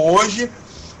mesmo hoje,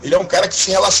 ele é um cara que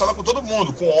se relaciona com todo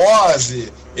mundo, com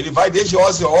Ozzy, ele vai desde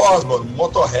Ozzy Osbourne,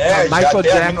 Motorhead,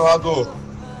 até a lá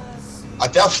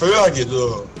até a Ferg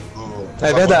do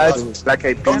é verdade.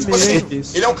 Então, tipo assim,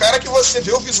 ele é um cara que você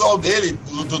vê o visual dele,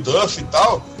 do Duff e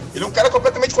tal, ele é um cara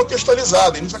completamente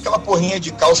contextualizado, ele não usa aquela porrinha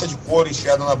de calça de couro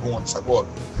enfiada na bunda, sacou?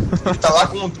 Ele tá lá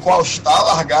com o All-Star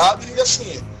largado e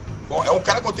assim, bom, é um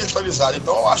cara contextualizado,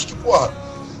 então eu acho que, porra,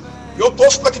 eu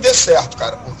torço pra que dê certo,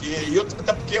 cara,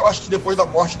 até porque eu acho que depois da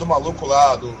morte do maluco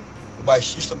lá, do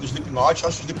baixista do Slipknot, eu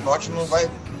acho que o Slipknot não vai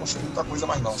conseguir muita coisa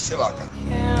mais não, sei lá, cara.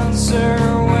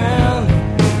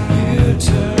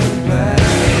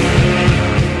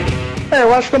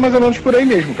 Eu acho que é mais ou menos por aí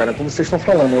mesmo, cara, como vocês estão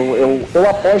falando. Eu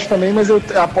aposto também, mas eu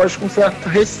aposto com certo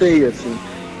receio, assim.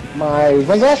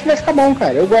 Mas eu acho que vai ficar bom,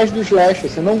 cara. Eu gosto do Slash,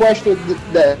 assim, não gosto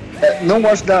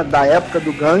da época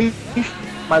do Guns,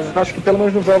 mas acho que pelo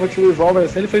menos no Velvet Revolver,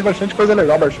 assim, ele fez bastante coisa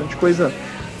legal, bastante coisa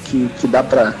que dá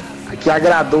pra... que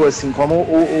agradou, assim, como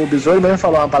o Besouro mesmo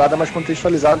falou, uma parada mais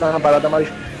contextualizada, uma parada mais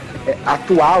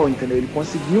atual, entendeu? Ele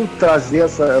conseguiu trazer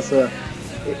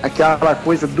aquela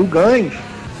coisa do Guns,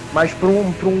 mas para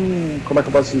um como é que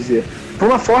eu posso dizer? Para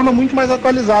uma forma muito mais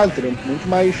atualizada, entendeu? Muito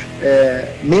mais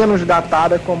menos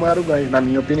datada como era o Guns, na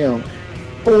minha opinião.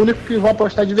 O único que vou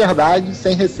apostar de verdade,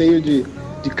 sem receio de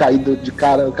cair de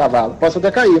cara no cavalo. Posso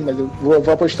até cair, mas eu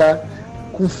vou apostar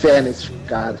com fé nesses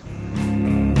caras.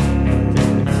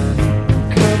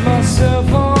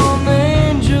 Myself on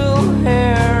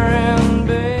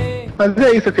Mas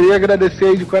é isso, eu queria agradecer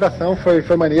aí de coração, foi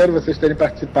maneiro vocês terem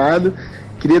participado.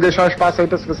 Queria deixar um espaço aí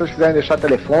para se vocês quiserem deixar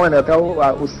telefone, até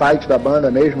o site da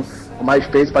banda mesmo, o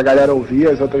MySpace pra galera ouvir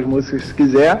as outras músicas se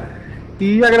quiser.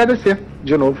 E agradecer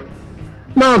de novo.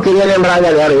 Não, eu queria lembrar a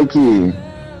galera aí que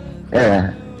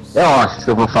é ótimo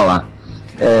que eu vou falar.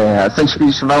 A Santo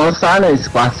Espírito vai lançar, né, esse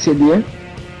quarto CD.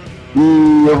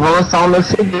 E eu vou lançar o meu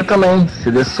CD também,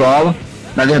 CD solo.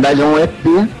 Na verdade é um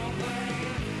EP.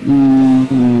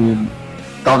 E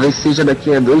talvez seja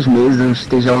daqui a 2 meses eu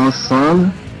esteja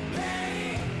lançando.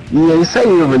 E é isso aí,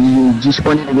 eu vou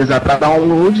disponibilizar para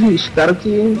download. Espero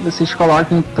que vocês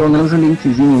coloquem pelo menos um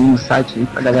linkzinho aí no site aí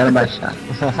pra galera baixar.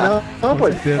 Não,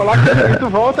 pô, coloca aí, tu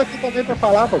volta aqui também pra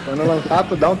falar, pô. Quando lançar,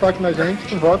 tu dá um toque na gente,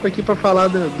 tu volta aqui pra falar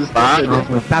dos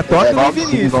Dá toque no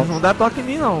Vinícius, não dá toque em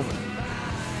mim não.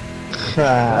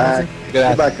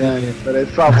 Que bacana.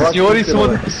 Parece sua voz. Senhor em cima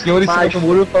do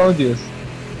muro falando disso.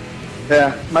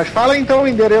 Mas fala então o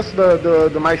endereço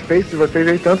do MySpace de vocês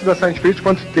aí, tanto da Santo Espírito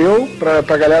quanto teu,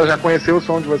 pra galera já conhecer o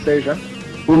som de vocês já.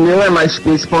 O meu é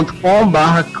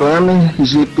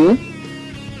myspace.com/camergp.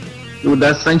 O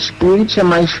da Santo Spirit é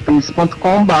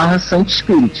myspace.com/Santo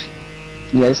Spirit.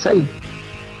 E é isso aí.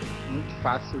 Muito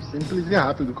fácil, simples e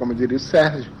rápido, como diria o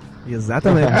Sérgio.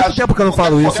 Exatamente. Muito tempo que eu não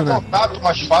falo isso, né? Contato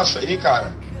mais fácil aí,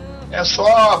 cara. É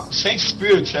só Saint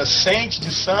Spirit, é Saint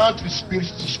de santo,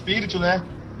 Spirit de espírito, né?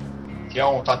 Que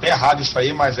tá até errado isso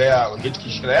aí, mas é o jeito que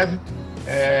escreve.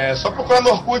 Só procurar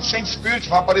no Orkut Saint Spirit,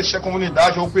 vai aparecer a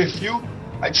comunidade ou o perfil,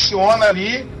 adiciona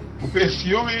ali o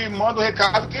perfil e manda o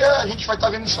recado que a gente vai estar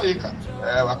vendo isso aí, cara.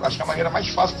 Acho que é a maneira mais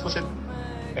fácil de você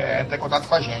ter contato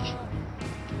com a gente.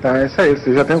 Então é isso aí,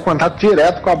 você já tem um contato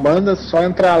direto com a banda, só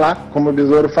entrar lá, como o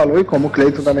Besouro falou e como o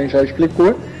Cleiton também já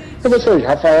explicou. E vocês,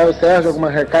 Rafael, Sérgio, algum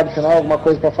recado final, alguma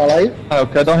coisa pra falar aí? Eu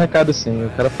quero dar um recado sim,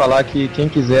 eu quero falar que quem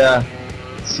quiser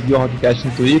seguir o Rockcast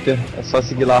no Twitter, é só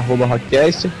seguir lá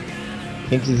 @Rockcast.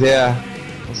 Quem quiser,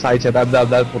 o site é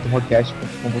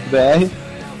www.rockcast.com.br.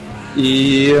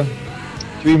 E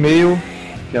o e-mail,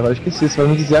 que agora eu esqueci, você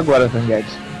vai me dizer agora, Tanguete.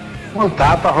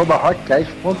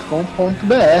 contato@rockcast.com.br,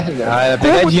 galera. É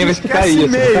pegadinha, vai explicar isso.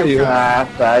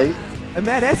 Tá aí.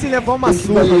 Merece levar uma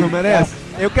surra, não merece?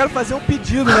 Eu quero fazer um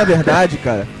pedido, na verdade,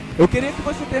 cara. Eu queria que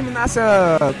você terminasse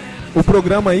o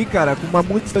programa aí, cara, com uma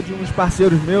música de uns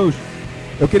parceiros meus.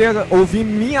 Eu queria ouvir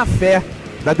Minha Fé,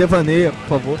 da Devaneia, por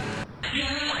favor.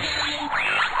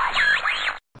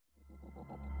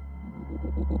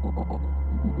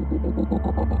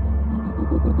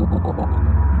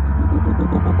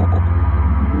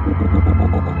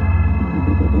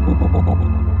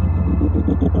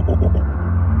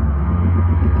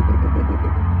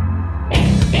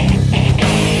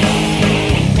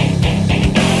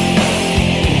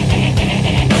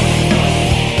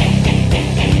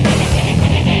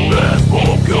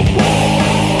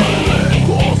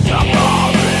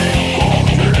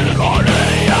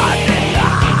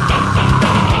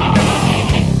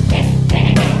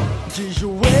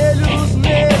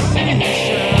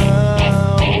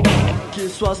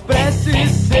 Suas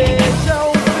preces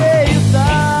sejam feitas,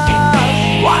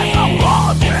 mas não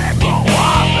conte com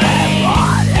a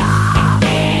memória,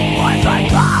 pois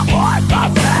ainda muita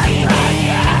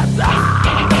certeza.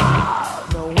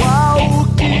 Não há o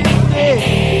que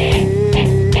ter,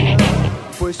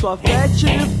 pois sua fé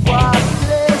te faz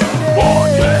crescer.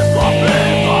 Onde sua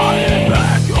vida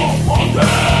liberte o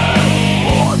poder,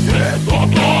 onde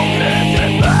todo grite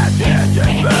pede de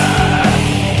pé.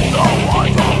 Não pode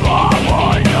a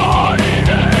noite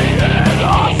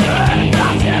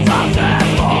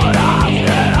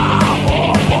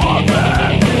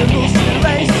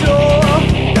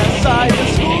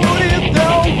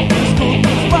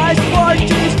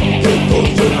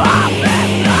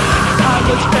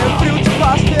é frio, te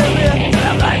faz temer.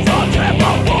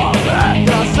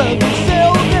 Traçando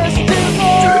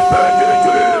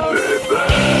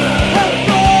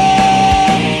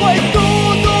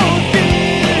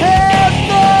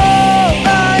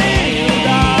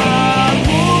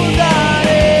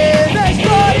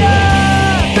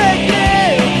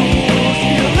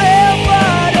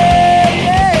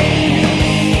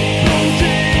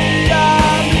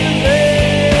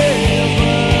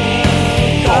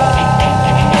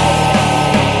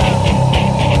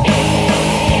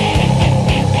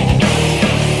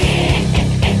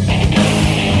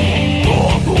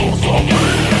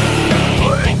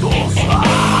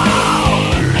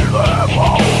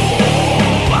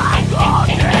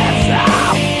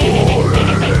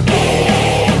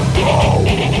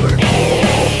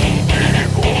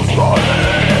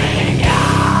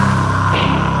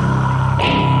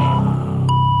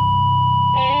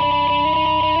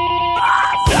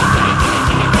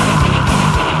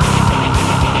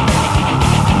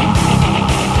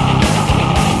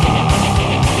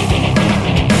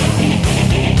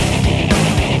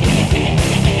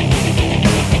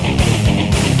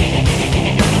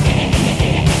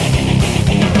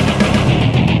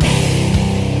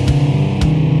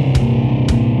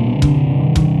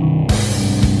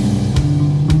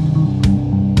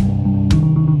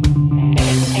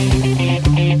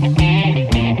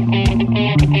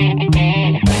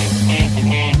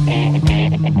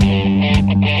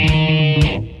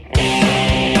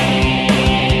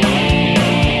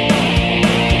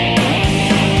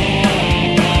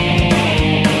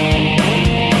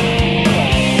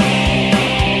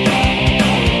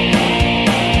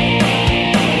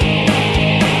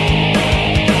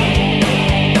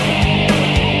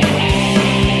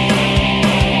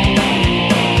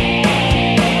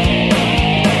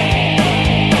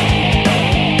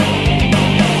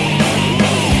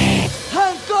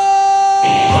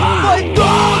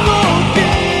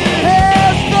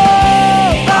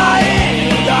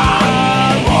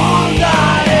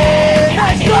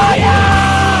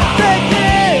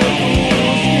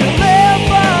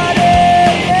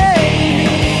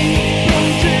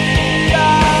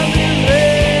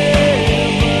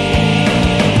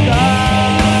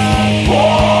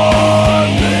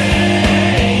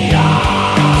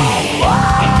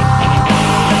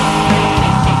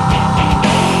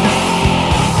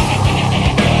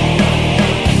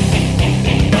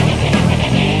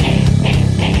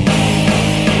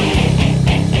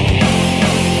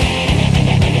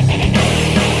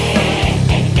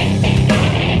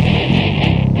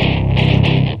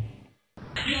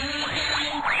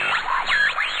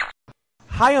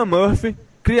Ryan Murphy,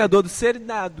 criador do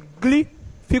seriado Glee,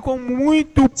 ficou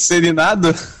muito...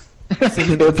 Serenado?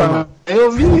 Eu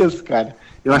ouvi isso, cara.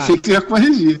 Eu achei que ia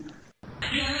corrigir.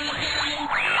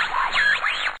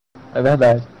 É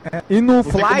verdade. E no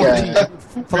Flight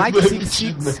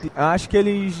 66, acho que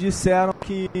eles disseram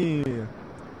que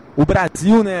o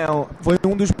Brasil, né, foi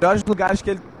um dos melhores lugares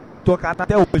que ele tocaram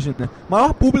até hoje, né. O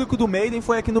maior público do Maiden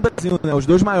foi aqui no Brasil, né, os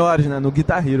dois maiores, né, no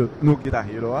Guitar Hero,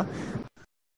 ó,